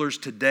our rulers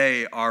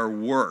today are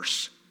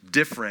worse,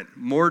 different,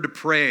 more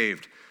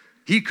depraved.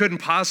 He couldn't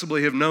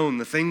possibly have known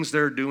the things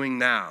they're doing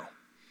now.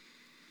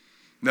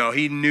 No,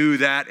 he knew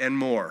that and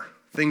more.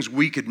 Things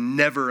we could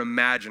never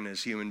imagine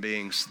as human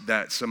beings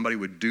that somebody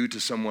would do to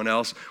someone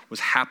else was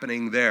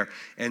happening there.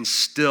 And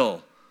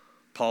still,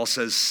 Paul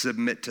says,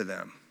 submit to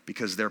them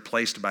because they're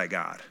placed by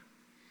God.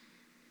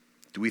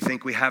 Do we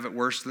think we have it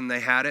worse than they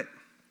had it?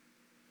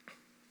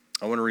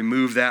 I want to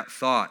remove that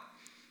thought.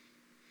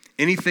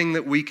 Anything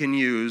that we can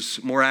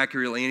use, more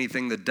accurately,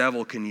 anything the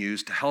devil can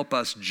use to help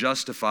us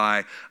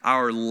justify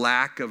our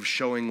lack of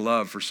showing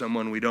love for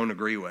someone we don't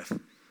agree with.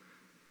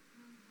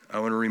 I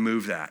want to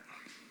remove that.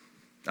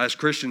 As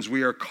Christians,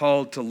 we are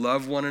called to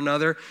love one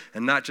another,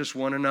 and not just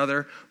one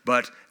another,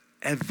 but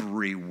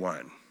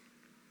everyone.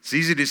 It's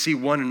easy to see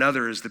one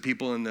another as the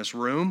people in this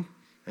room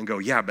and go,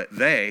 yeah, but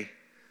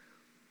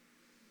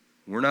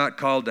we're not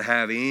called to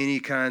have any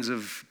kinds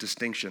of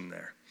distinction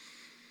there.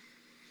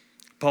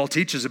 Paul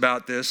teaches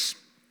about this.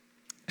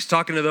 He's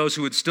talking to those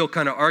who would still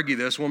kind of argue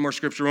this. One more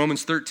scripture,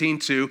 Romans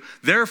 13:2.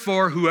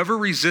 Therefore, whoever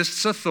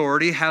resists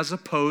authority has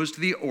opposed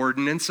the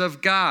ordinance of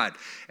God,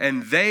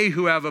 and they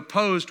who have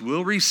opposed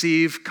will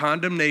receive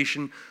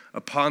condemnation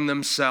upon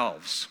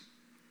themselves.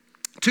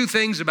 Two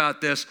things about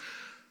this.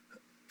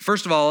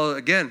 First of all,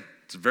 again,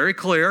 it's very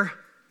clear,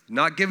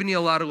 not giving you a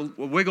lot of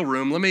wiggle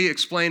room. Let me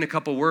explain a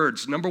couple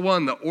words. Number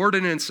one, the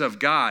ordinance of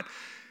God.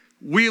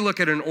 We look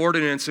at an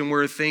ordinance and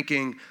we're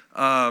thinking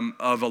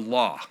of a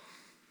law,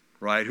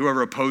 right?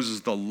 Whoever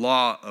opposes the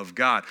law of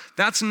God.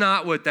 That's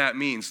not what that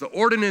means. The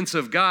ordinance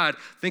of God,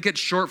 think it's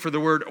short for the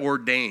word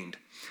ordained.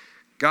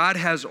 God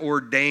has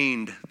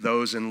ordained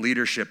those in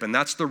leadership, and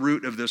that's the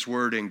root of this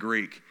word in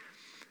Greek.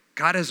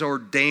 God has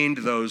ordained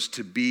those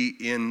to be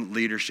in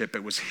leadership.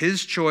 It was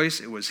his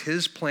choice, it was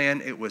his plan,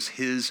 it was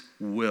his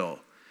will.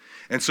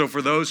 And so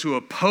for those who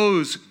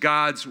oppose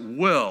God's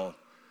will,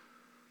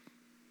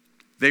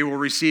 they will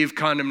receive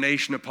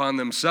condemnation upon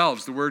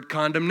themselves. The word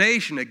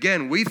condemnation,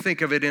 again, we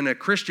think of it in a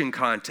Christian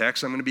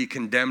context. I'm going to be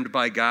condemned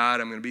by God.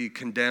 I'm going to be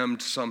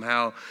condemned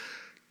somehow.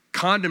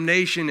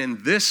 Condemnation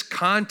in this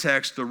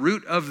context, the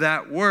root of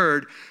that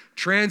word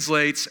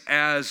translates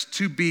as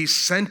to be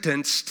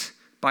sentenced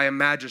by a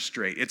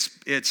magistrate.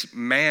 It's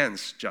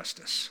man's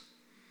justice.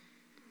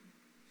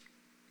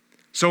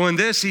 So in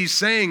this, he's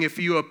saying if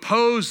you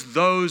oppose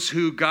those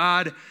who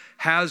God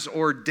has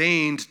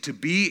ordained to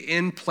be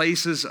in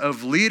places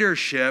of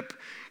leadership,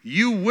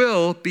 you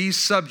will be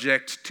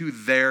subject to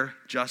their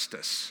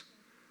justice.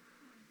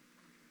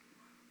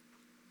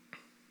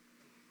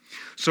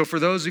 So for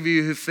those of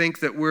you who think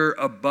that we're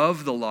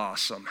above the law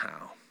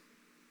somehow,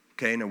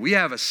 okay, now we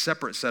have a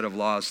separate set of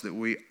laws that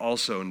we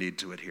also need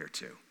to adhere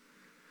to.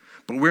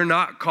 But we're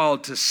not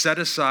called to set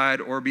aside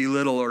or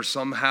belittle or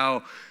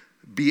somehow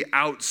be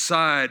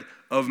outside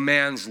of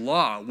man's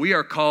law. We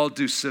are called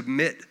to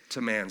submit to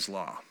man's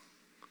law.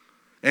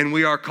 And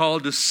we are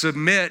called to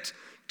submit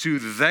to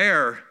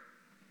their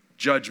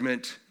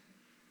judgment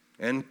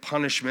and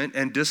punishment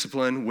and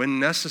discipline when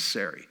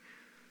necessary.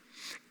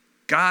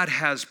 God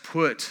has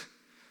put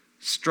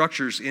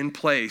structures in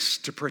place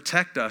to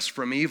protect us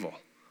from evil.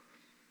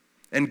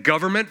 And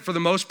government, for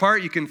the most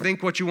part, you can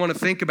think what you want to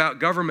think about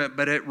government,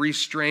 but it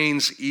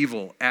restrains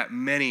evil at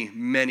many,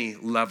 many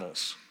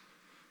levels.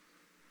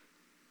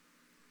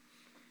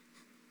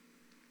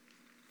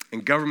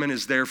 And government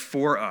is there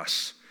for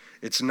us.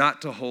 It's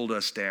not to hold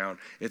us down.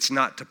 It's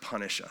not to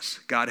punish us.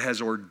 God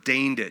has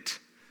ordained it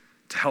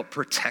to help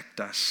protect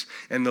us.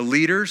 And the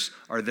leaders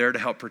are there to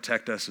help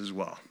protect us as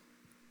well.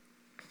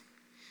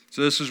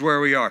 So this is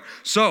where we are.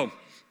 So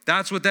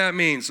that's what that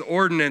means, the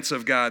ordinance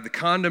of God, the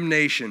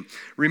condemnation.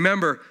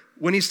 Remember,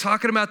 when he's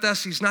talking about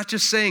this, he's not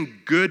just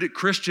saying good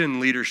Christian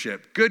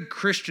leadership, good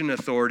Christian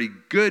authority,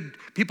 good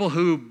people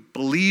who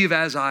believe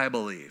as I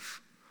believe.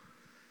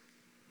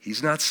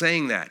 He's not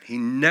saying that. He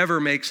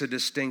never makes a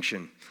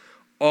distinction.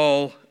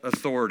 All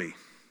authority.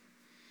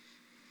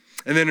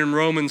 And then in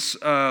Romans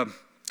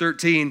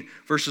 13,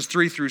 verses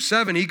 3 through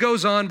 7, he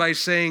goes on by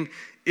saying,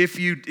 if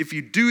you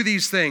do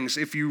these things,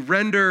 if you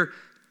render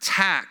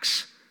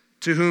tax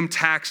to whom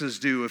tax is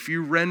due, if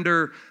you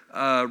render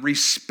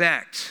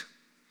respect,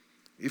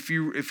 if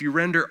you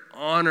render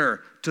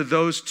honor to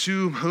those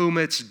to whom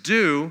it's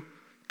due,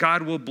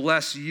 God will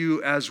bless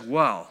you as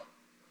well.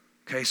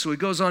 Okay, so he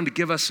goes on to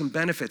give us some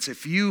benefits.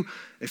 If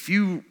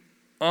you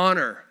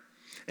honor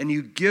and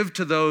you give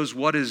to those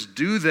what is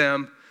due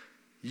them,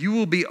 you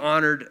will be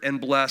honored and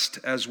blessed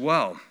as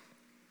well.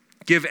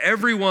 Give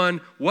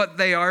everyone what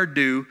they are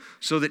due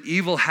so that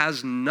evil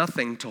has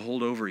nothing to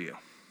hold over you.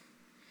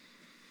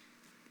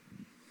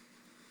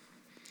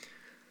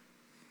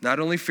 Not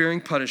only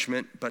fearing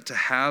punishment, but to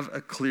have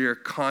a clear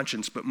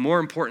conscience. But more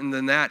important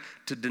than that,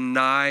 to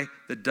deny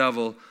the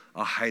devil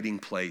a hiding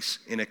place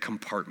in a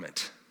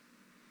compartment.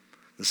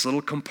 This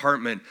little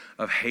compartment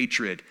of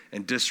hatred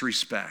and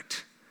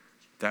disrespect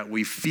that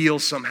we feel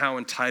somehow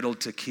entitled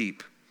to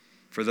keep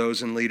for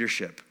those in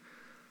leadership.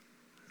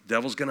 The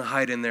devil's going to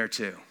hide in there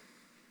too.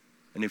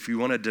 And if you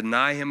want to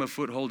deny him a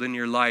foothold in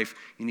your life,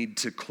 you need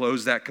to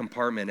close that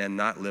compartment and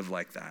not live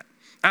like that.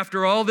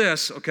 After all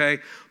this, okay,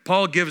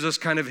 Paul gives us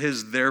kind of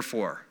his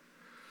therefore.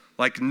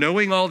 Like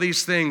knowing all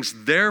these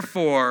things,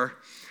 therefore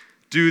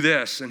do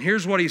this. And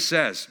here's what he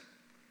says.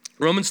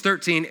 Romans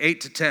 13,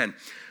 8-10.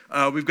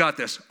 We've got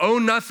this. Owe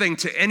nothing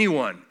to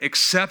anyone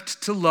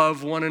except to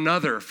love one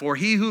another. For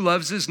he who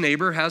loves his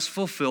neighbor has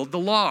fulfilled the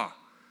law.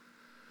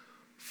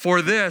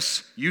 For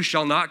this, you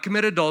shall not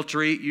commit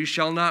adultery, you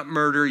shall not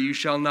murder, you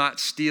shall not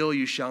steal,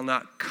 you shall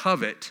not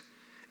covet.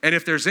 And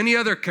if there's any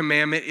other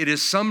commandment, it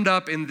is summed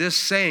up in this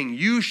saying,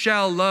 you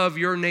shall love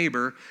your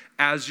neighbor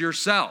as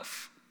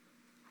yourself.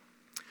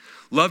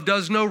 Love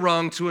does no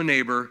wrong to a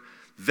neighbor,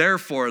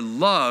 therefore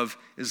love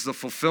is the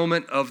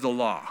fulfillment of the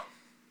law.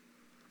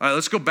 All right,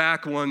 let's go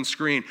back one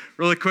screen.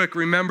 Really quick,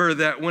 remember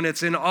that when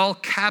it's in all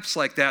caps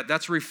like that,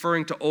 that's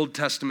referring to Old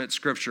Testament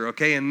scripture,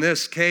 okay? In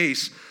this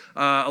case,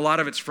 a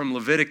lot of it's from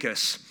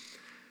Leviticus.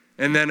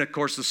 And then, of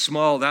course, the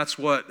small, that's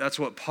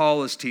what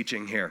Paul is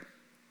teaching here.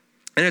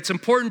 And it's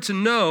important to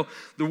know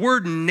the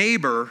word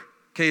neighbor,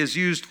 okay, is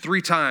used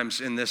 3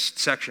 times in this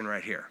section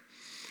right here.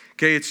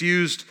 Okay, it's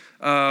used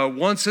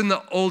once in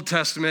the Old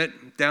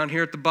Testament, down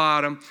here at the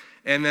bottom,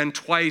 and then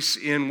twice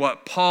in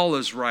what Paul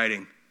is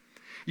writing.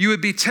 You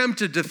would be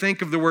tempted to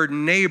think of the word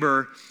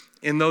neighbor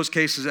in those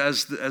cases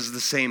as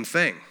the same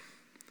thing.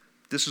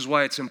 This is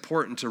why it's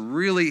important to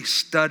really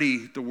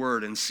study the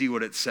word and see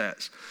what it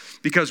says.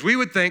 Because we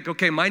would think,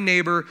 okay, my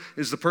neighbor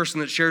is the person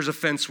that shares a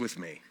fence with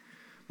me.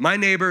 My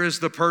neighbor is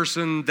the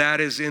person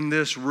that is in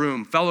this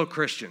room, fellow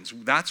Christians.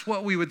 That's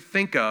what we would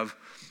think of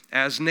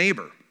as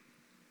neighbor.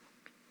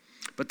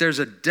 But there's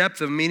a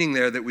depth of meaning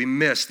there that we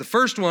miss. The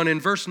first one in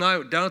verse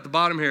 9, down at the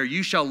bottom here,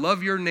 you shall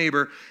love your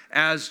neighbor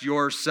as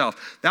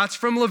yourself. That's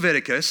from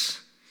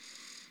Leviticus.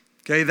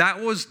 Okay,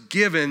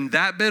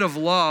 that bit of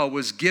law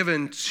was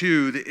given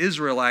to the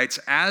Israelites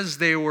as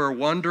they were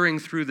wandering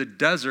through the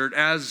desert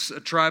as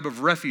a tribe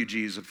of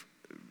refugees,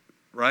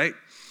 right?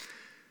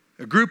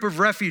 A group of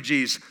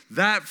refugees.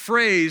 That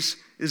phrase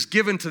is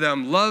given to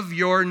them, love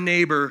your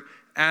neighbor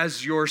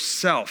as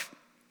yourself.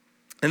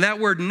 And that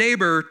word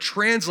neighbor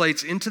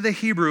translates into the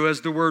Hebrew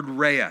as the word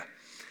raya.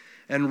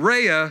 And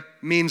raya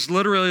means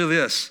literally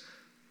this,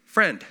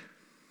 friend.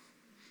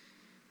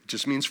 It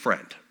just means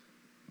friend.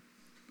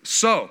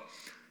 So,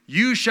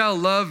 you shall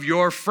love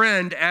your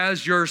friend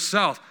as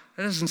yourself.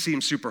 That doesn't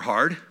seem super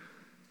hard.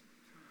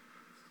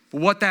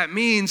 But what that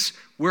means,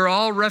 we're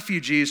all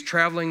refugees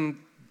traveling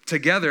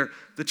together.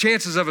 The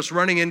chances of us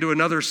running into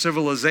another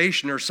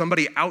civilization or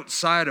somebody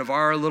outside of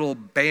our little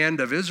band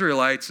of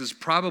Israelites is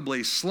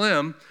probably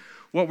slim.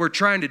 What we're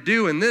trying to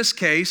do in this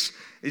case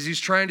is he's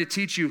trying to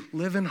teach you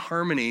live in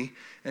harmony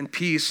and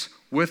peace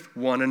with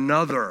one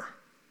another.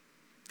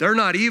 They're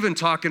not even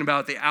talking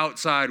about the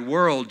outside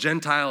world,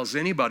 Gentiles,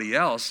 anybody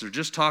else. They're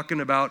just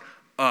talking about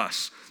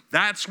us.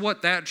 That's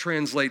what that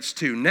translates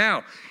to.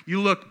 Now,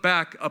 you look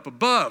back up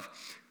above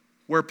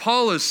where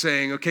Paul is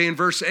saying, okay, in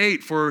verse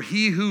 8, for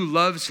he who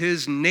loves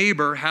his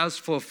neighbor has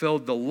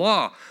fulfilled the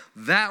law.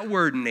 That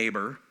word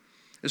neighbor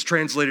is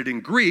translated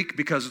in Greek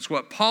because it's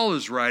what Paul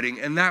is writing,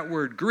 and that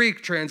word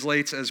Greek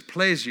translates as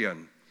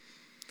plesion.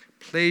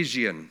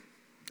 Plesion.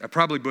 I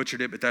probably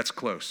butchered it, but that's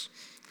close.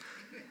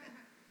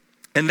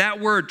 And that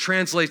word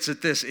translates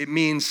at this. It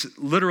means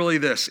literally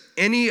this.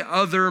 Any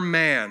other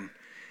man,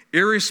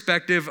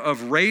 irrespective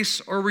of race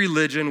or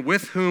religion,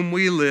 with whom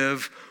we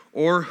live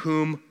or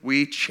whom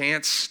we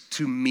chance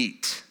to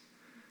meet.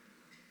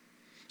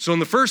 So in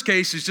the first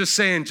case, he's just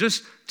saying,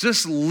 just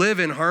live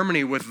in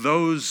harmony with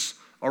those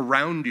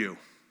around you.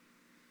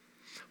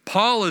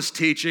 Paul is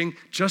teaching,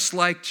 just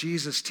like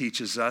Jesus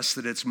teaches us,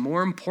 that it's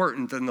more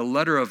important than the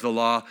letter of the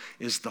law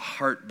is the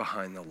heart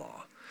behind the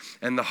law.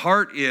 And the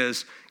heart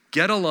is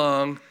get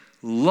along,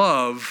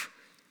 love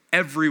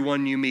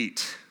everyone you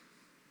meet.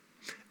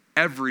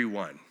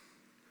 Everyone.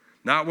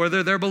 Not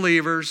whether they're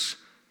believers,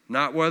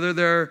 not whether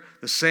they're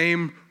the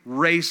same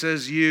race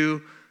as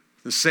you,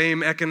 the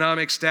same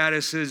economic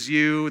status as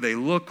you, they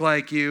look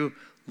like you.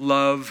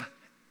 Love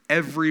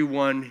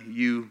everyone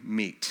you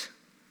meet.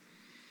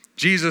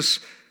 Jesus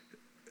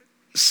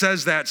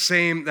says that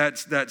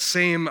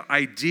same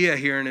idea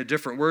here in a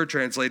different word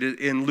translated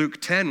in Luke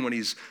 10 when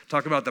he's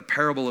talking about the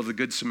parable of the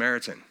Good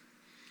Samaritan.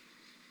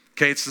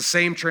 Okay, it's the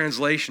same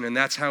translation, and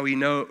that's how we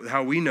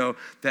know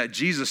that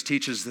Jesus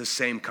teaches this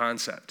same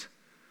concept.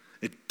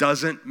 It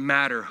doesn't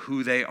matter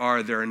who they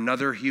are. They're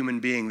another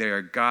human being. They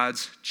are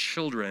God's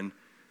children.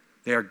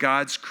 They are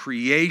God's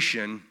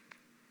creation.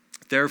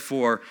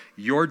 Therefore,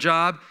 your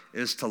job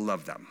is to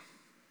love them,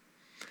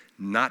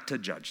 not to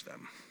judge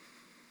them.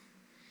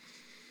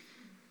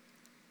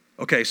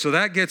 Okay, so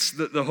that gets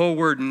the whole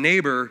word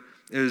neighbor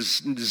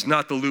is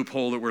not the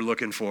loophole that we're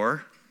looking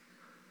for.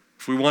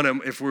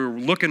 If we're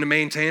looking to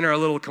maintain our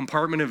little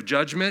compartment of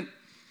judgment,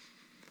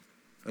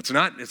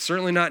 it's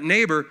certainly not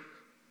neighbor.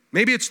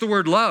 Maybe it's the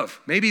word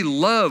love. Maybe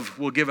love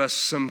will give us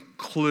some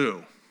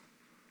clue.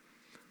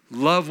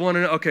 Love one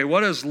another. Okay,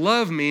 what does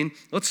love mean?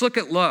 Let's look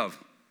at love.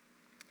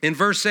 In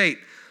verse 8,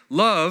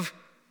 love,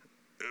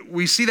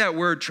 we see that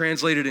word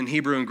translated in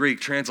Hebrew and Greek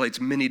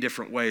translates many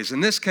different ways. In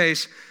this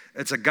case,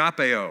 it's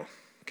agapeo.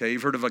 Okay,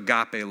 you've heard of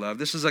agape love.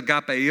 This is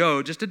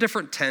agapeo, just a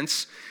different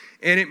tense.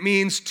 And it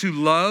means to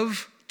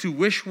love, to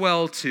wish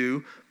well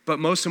to, but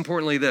most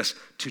importantly this,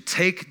 to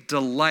take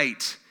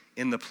delight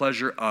in the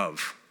pleasure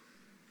of.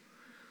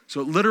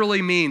 So it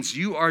literally means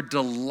you are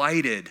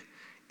delighted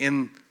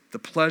in the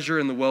pleasure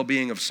and the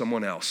well-being of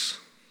someone else.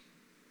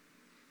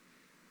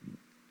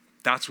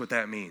 That's what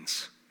that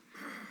means.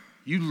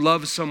 You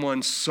love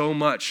someone so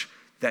much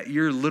that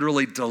you're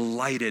literally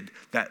delighted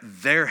that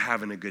they're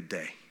having a good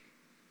day,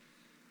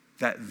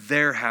 that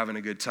they're having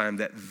a good time,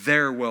 that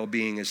their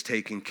well-being is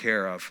taken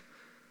care of.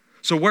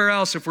 So where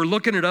else, if we're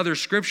looking at other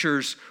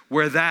scriptures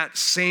where that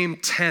same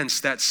tense,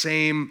 that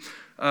same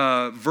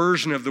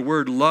version of the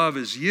word love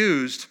is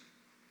used,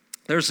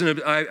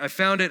 I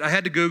found it, I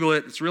had to Google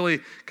it. It's really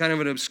kind of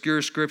an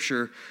obscure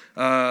scripture.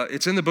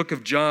 It's in the book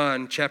of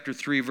John, chapter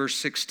 3, verse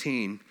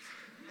 16.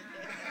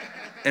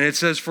 And it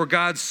says, "For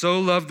God so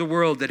loved the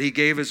world that he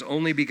gave his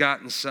only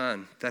begotten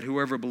Son, that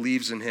whoever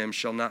believes in him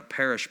shall not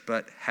perish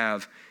but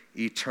have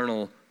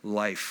eternal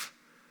life."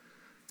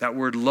 That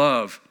word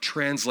love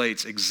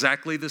translates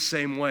exactly the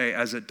same way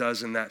as it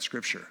does in that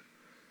scripture.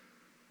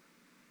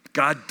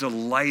 God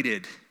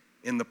delighted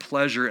in the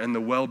pleasure and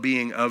the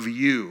well-being of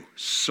you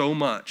so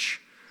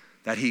much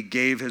that he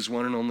gave his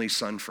one and only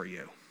Son for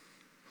you.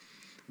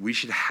 We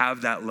should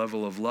have that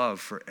level of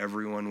love for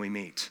everyone we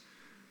meet.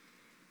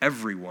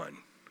 Everyone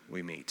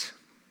we meet.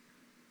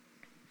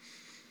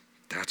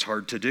 That's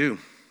hard to do.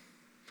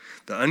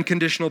 The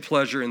unconditional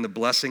pleasure and the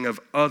blessing of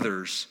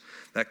others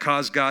that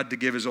caused God to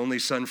give his only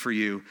Son for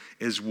you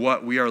is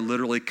what we are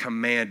literally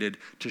commanded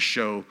to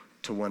show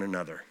to one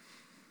another.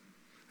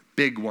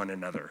 Big one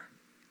another.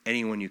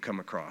 Anyone you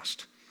come across.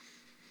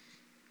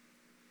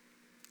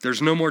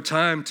 There's no more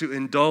time to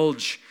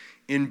indulge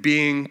in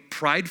being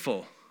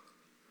prideful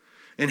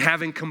and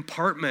having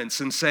compartments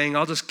and saying,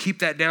 I'll just keep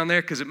that down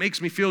there because it makes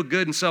me feel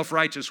good and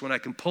self-righteous when I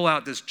can pull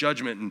out this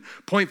judgment and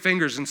point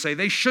fingers and say,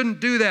 they shouldn't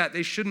do that.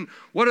 They shouldn't.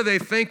 What are they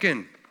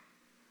thinking?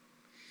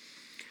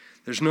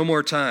 There's no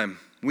more time.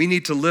 We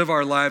need to live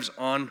our lives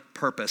on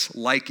purpose,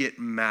 like it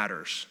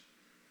matters.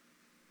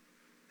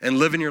 And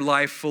living your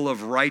life full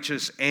of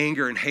righteous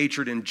anger and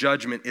hatred and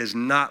judgment is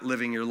not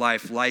living your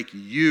life like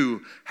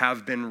you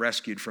have been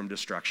rescued from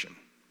destruction.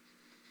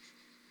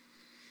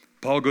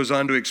 Paul goes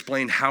on to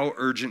explain how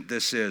urgent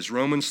this is.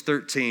 Romans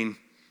 13,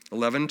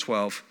 11,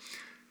 12.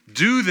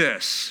 "Do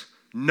this,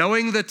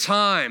 knowing the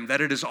time,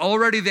 that it is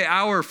already the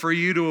hour for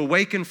you to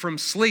awaken from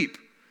sleep.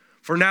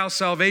 For now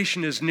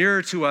salvation is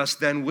nearer to us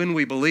than when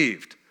we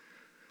believed.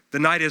 The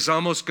night is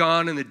almost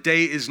gone and the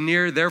day is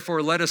near.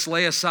 Therefore, let us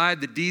lay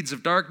aside the deeds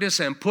of darkness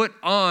and put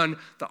on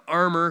the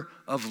armor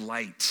of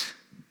light."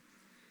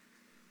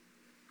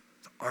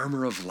 The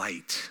armor of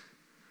light.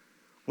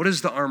 What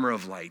is the armor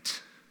of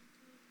light?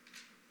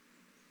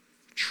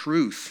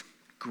 Truth,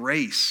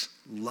 grace,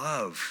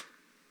 love.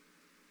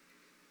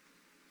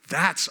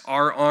 That's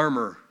our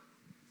armor.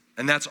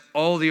 And that's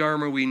all the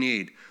armor we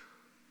need.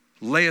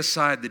 Lay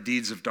aside the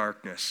deeds of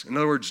darkness. In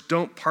other words,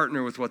 don't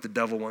partner with what the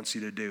devil wants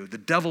you to do. The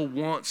devil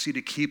wants you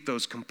to keep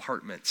those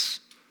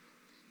compartments.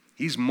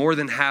 He's more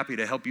than happy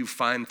to help you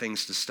find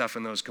things to stuff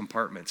in those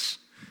compartments.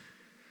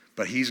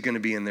 But he's going to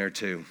be in there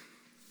too.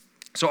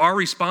 So our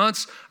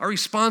response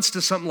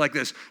to something like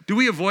this, do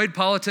we avoid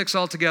politics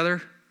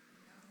altogether?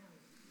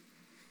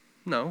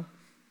 No.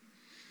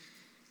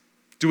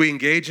 Do we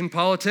engage in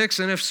politics?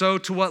 And if so,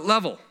 to what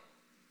level?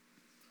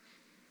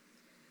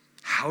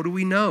 How do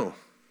we know?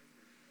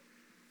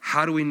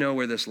 How do we know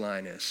where this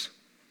line is?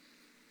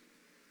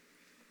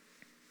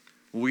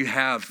 We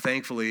have,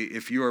 thankfully,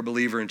 if you are a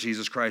believer in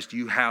Jesus Christ,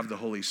 you have the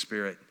Holy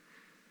Spirit.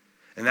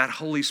 And that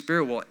Holy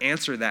Spirit will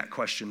answer that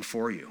question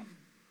for you.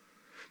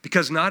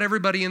 Because not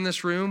everybody in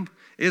this room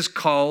is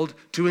called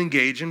to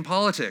engage in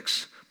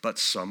politics, but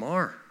some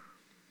are.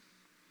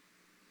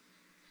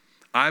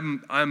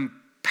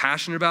 I'm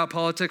passionate about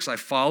politics. I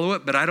follow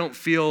it, but I don't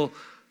feel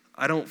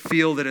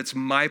that it's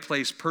my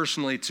place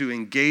personally to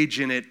engage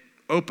in it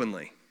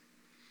openly.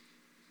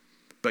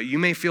 But you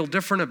may feel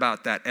different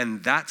about that,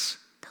 and that's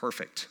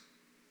perfect.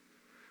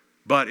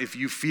 But if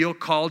you feel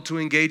called to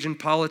engage in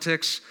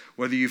politics,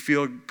 whether you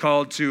feel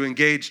called to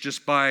engage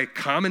just by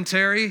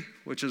commentary,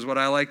 which is what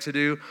I like to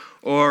do,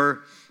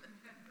 or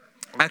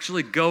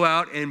actually go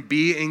out and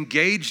be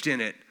engaged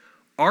in it,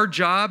 our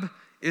job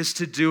is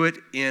to do it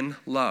in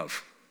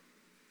love.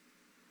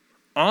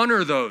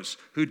 Honor those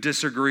who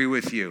disagree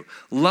with you.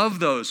 Love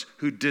those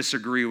who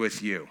disagree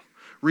with you.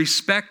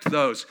 Respect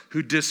those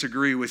who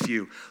disagree with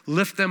you.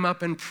 Lift them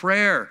up in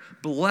prayer.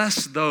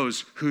 Bless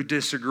those who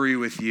disagree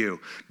with you.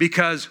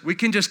 Because we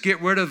can just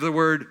get rid of the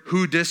word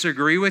who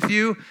disagree with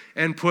you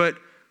and put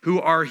who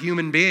are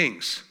human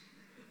beings.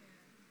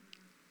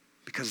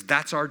 Because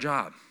that's our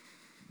job.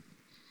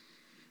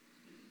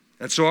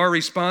 And so our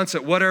response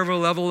at whatever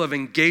level of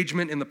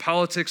engagement in the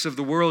politics of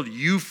the world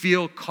you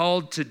feel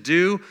called to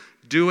do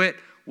it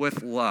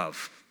with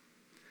love.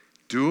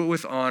 Do it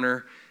with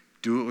honor.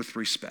 Do it with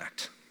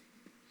respect.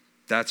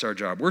 That's our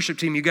job. Worship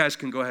team, you guys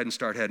can go ahead and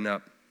start heading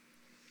up.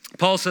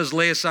 Paul says,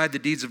 lay aside the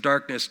deeds of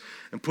darkness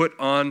and put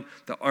on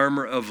the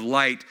armor of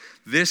light.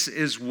 This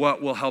is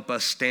what will help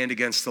us stand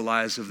against the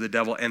lies of the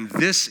devil. And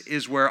this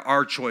is where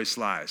our choice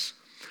lies.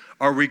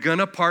 Are we going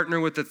to partner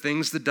with the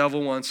things the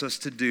devil wants us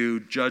to do,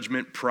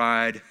 judgment,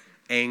 pride,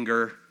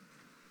 anger,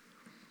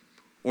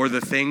 or the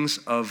things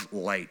of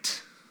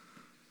light,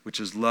 which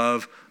is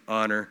love,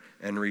 honor,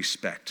 and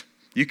respect?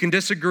 You can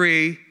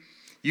disagree.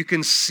 You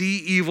can see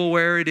evil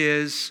where it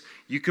is.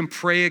 You can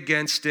pray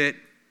against it,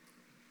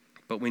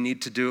 but we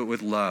need to do it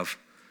with love,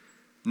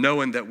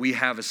 knowing that we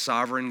have a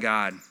sovereign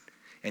God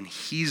and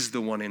he's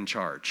the one in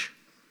charge.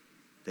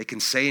 They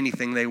can say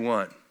anything they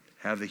want,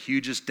 have the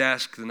hugest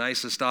desk, the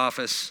nicest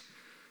office,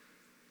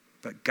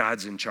 but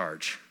God's in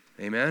charge.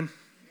 Amen?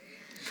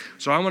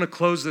 So I want to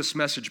close this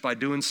message by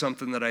doing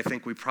something that I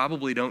think we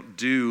probably don't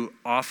do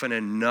often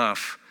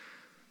enough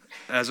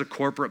as a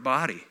corporate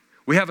body.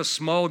 We have a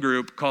small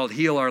group called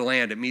Heal Our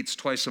Land. It meets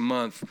twice a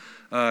month.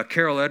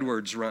 Carol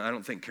Edwards, I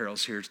don't think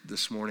Carol's here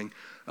this morning.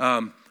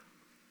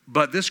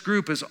 But this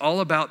group is all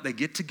about, they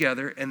get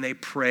together and they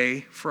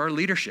pray for our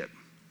leadership.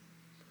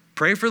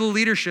 Pray for the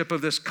leadership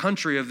of this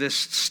country, of this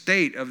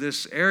state, of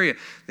this area.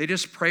 They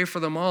just pray for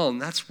them all,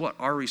 and that's what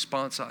our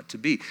response ought to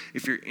be.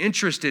 If you're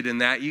interested in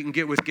that, you can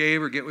get with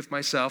Gabe or get with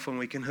myself, and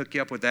we can hook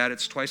you up with that.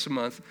 It's twice a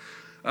month.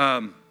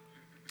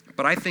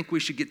 But I think we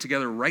should get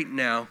together right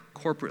now,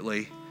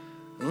 corporately,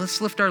 and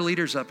let's lift our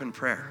leaders up in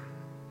prayer.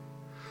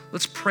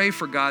 Let's pray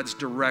for God's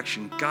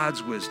direction,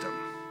 God's wisdom,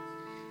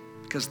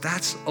 because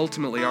that's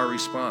ultimately our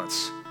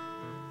response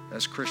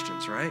as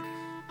Christians, right?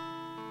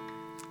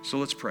 So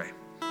let's pray.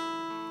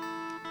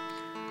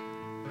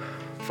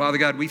 Father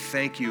God, we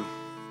thank you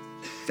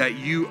that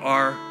you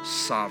are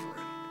sovereign.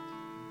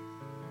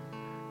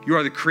 You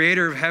are the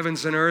creator of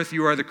heavens and earth.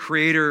 You are the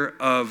creator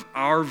of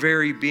our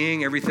very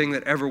being, everything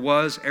that ever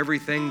was,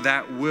 everything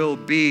that will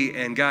be.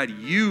 And God,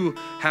 you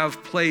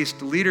have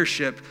placed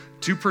leadership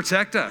to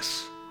protect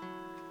us.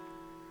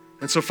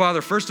 And so,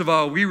 Father, first of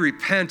all, we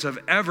repent of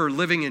ever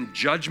living in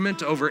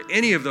judgment over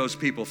any of those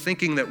people,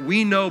 thinking that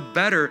we know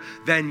better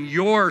than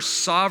your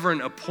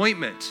sovereign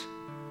appointment.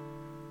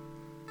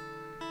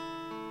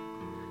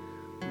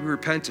 We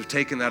repent of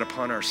taking that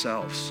upon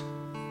ourselves.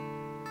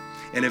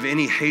 And of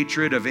any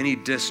hatred, of any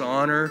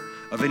dishonor,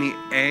 of any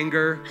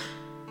anger,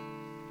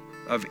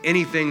 of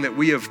anything that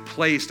we have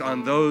placed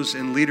on those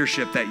in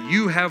leadership that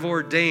you have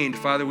ordained,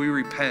 Father, we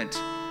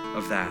repent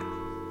of that.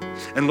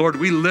 And Lord,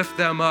 we lift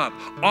them up,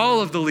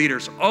 all of the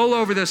leaders, all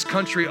over this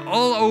country,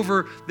 all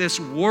over this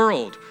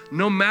world,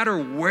 no matter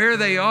where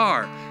they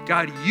are.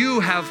 God, you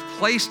have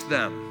placed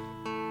them.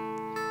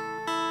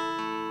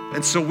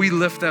 And so we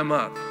lift them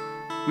up.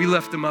 We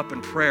lift them up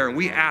in prayer, and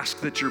we ask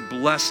that your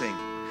blessing,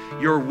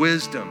 your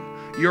wisdom,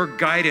 your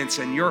guidance,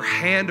 and your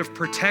hand of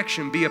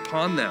protection be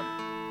upon them.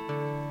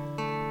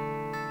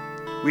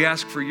 We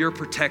ask for your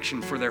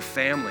protection for their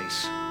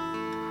families,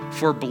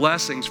 for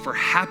blessings, for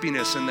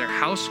happiness in their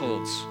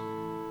households.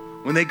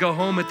 When they go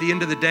home at the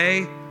end of the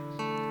day,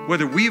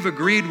 whether we've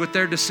agreed with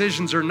their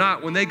decisions or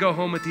not, when they go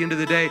home at the end of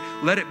the day,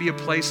 let it be a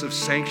place of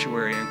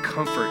sanctuary and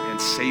comfort and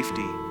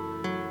safety.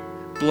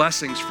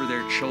 Blessings for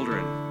their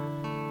children.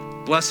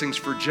 Blessings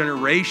for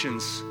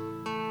generations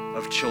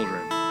of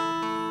children.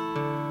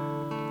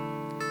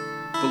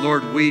 But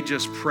Lord, we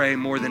just pray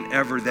more than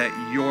ever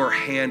that your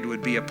hand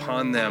would be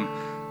upon them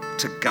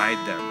to guide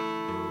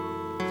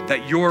them.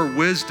 That your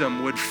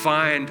wisdom would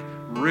find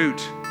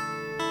root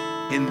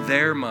in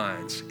their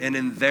minds and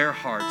in their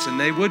hearts. And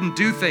they wouldn't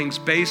do things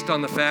based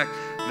on the fact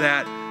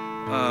that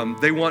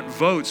they want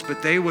votes,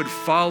 but they would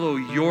follow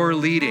your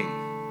leading.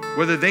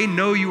 Whether they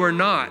know you or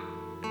not,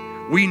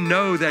 we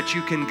know that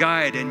you can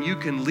guide and you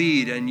can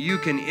lead and you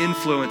can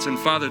influence. And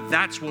Father,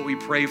 that's what we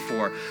pray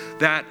for.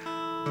 That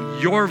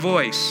your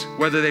voice,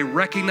 whether they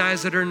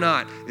recognize it or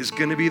not, is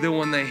going to be the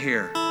one they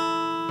hear.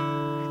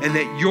 And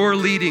that your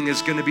leading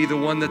is going to be the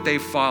one that they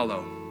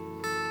follow.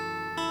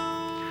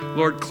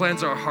 Lord,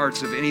 cleanse our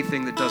hearts of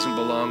anything that doesn't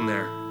belong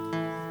there.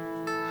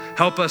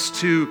 Help us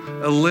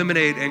to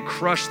eliminate and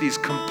crush these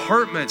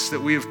compartments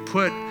that we have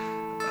put,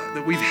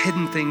 that we've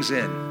hidden things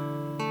in.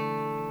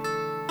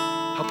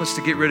 Help us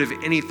to get rid of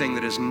anything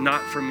that is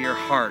not from your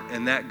heart,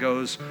 and that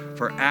goes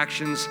for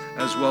actions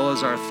as well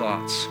as our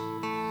thoughts.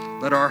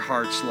 Let our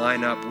hearts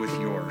line up with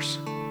yours,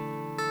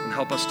 and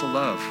help us to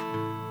love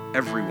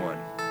everyone.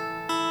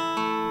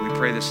 We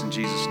pray this in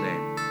Jesus'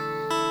 name.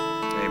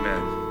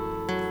 Amen.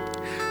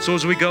 So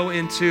as we go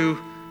into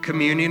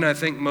communion, I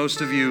think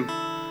most of you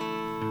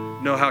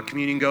know how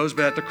communion goes,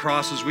 but at the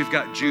crosses, we've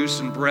got juice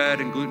and bread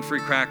and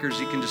gluten-free crackers.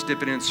 You can just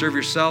dip it in and serve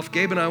yourself.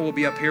 Gabe and I will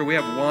be up here. We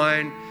have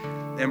wine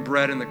and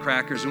bread and the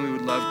crackers, and we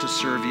would love to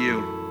serve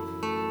you.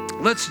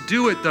 Let's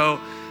do it, though.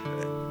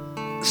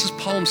 This is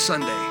Palm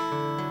Sunday.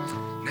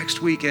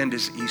 Next weekend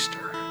is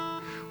Easter,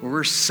 where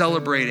we're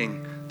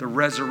celebrating the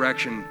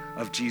resurrection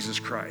of Jesus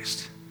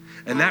Christ.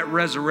 And that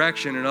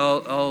resurrection, and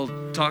I'll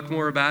talk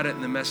more about it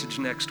in the message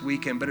next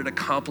weekend, but it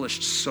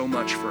accomplished so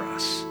much for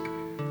us.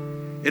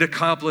 It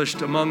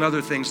accomplished, among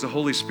other things, the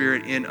Holy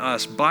Spirit in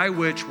us, by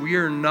which we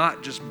are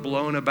not just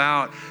blown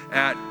about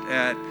at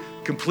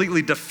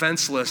completely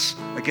defenseless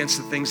against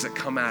the things that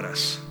come at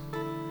us.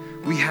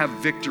 We have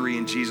victory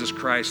in Jesus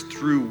Christ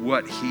through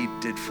what he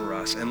did for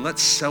us. And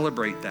let's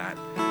celebrate that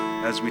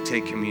as we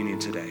take communion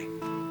today.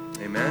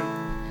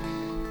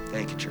 Amen.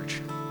 Thank you,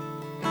 church.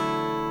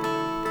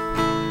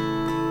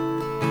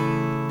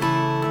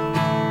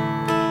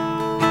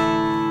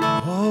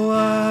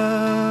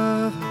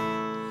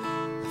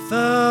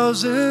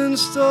 Thousand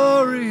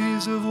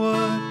stories of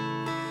what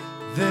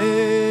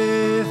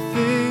they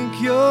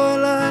think you're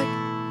like,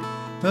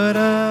 but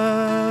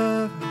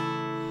I've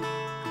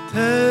a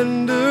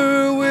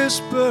tender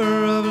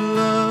whisper of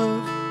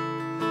love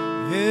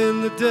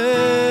in the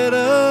dead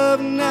of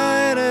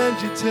night, and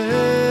you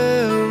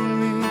tell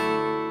me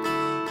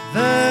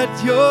that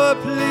you're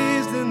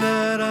pleased and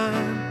that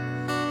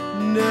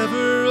I'm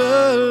never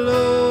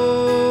alone.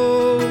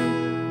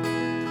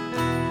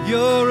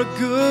 You're a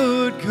good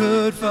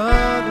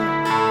Father.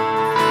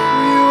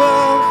 You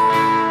are,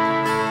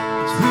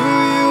 it's who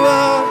you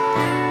are,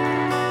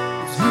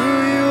 it's who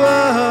you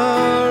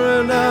are,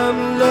 and I'm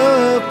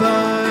loved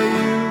by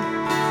you.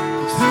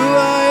 It's who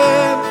I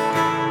am,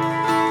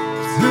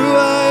 it's who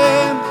I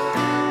am,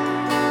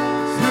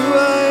 it's who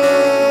I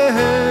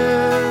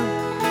am.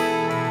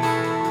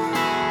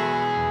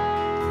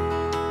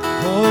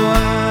 Oh,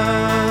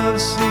 I've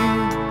seen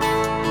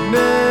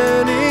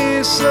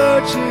many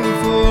searching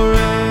for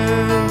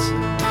answers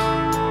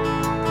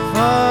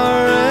far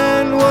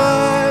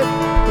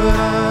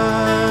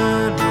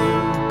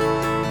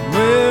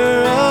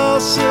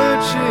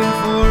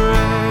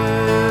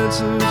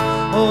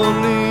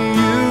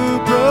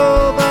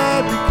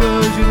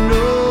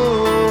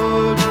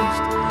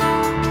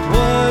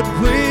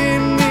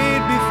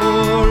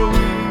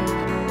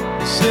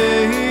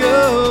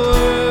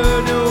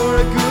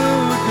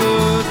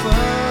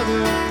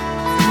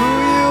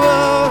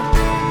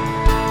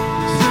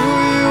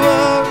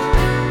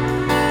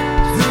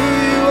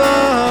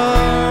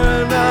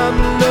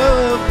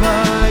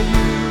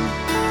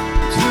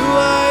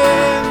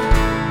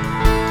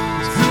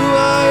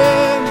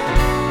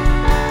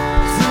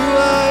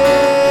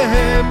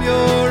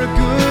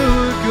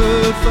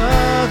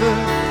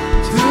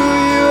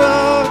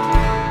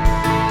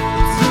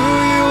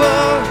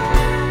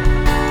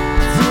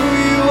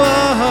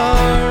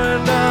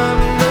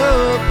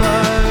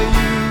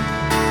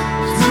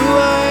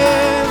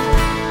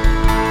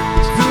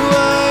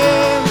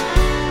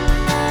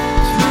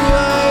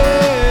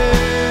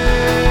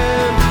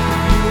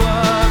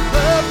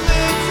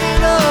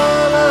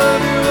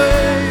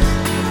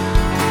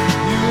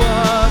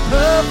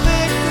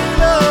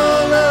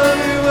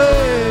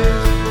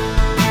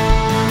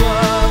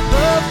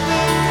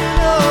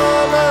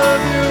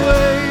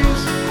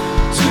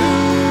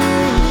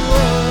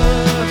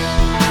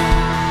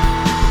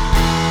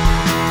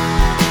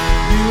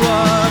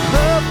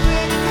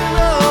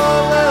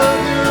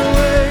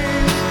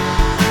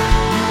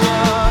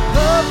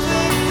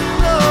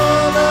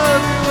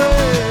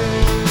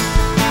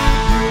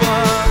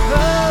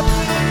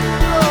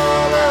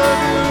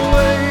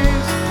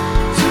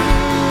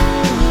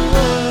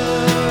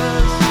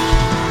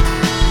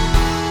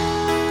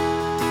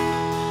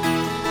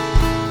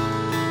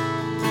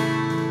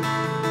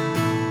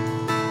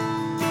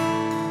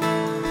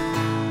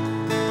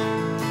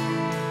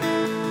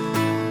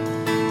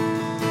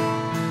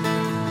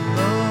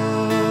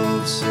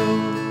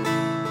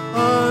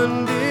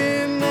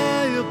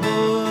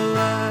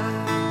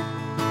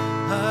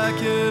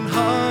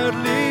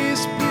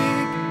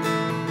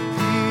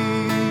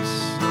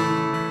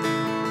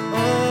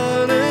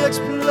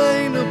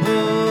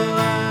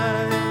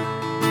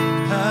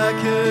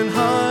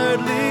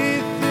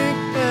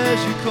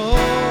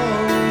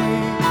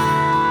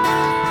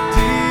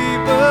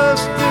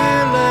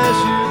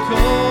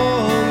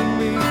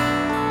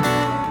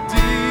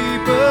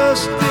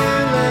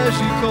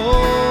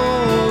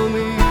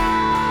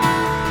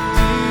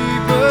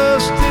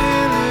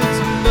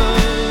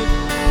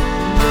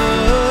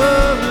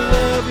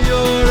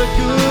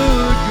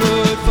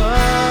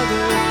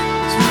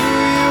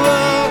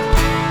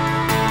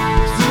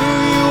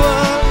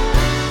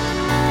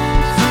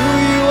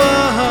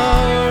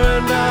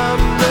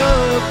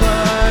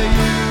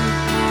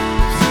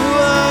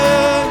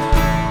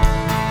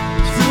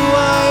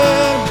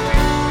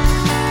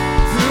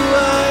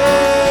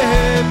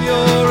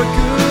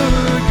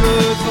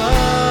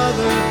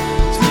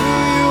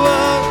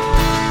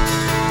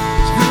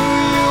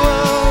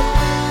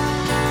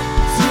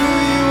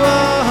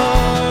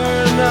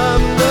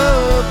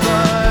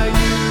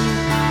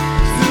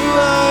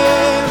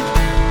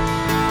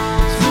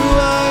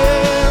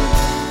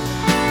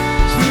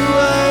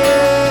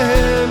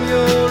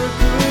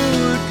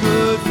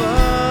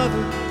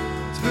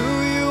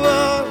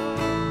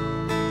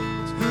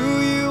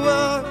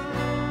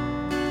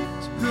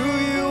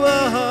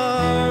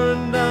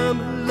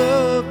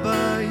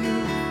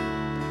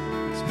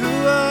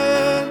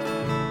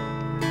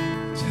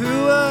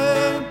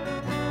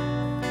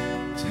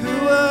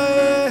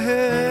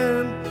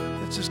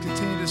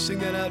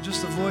it out,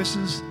 just the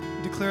voices.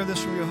 Declare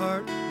this from your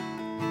heart.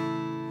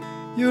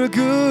 You're a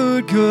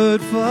good,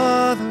 good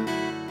Father.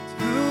 It's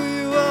who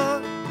you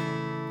are.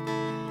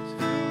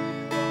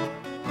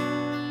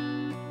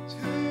 It's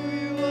who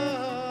you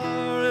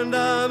are. And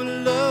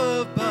I'm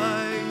loved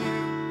by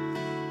you.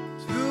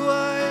 It's who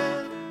I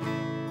am.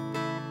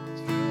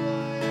 It's who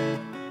I am.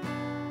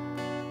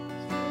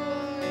 It's who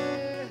I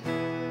am.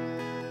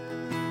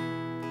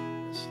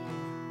 Yes,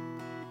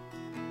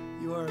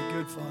 Lord. You are a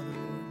good Father,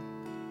 Lord.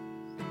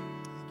 Thank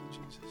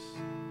you, Jesus.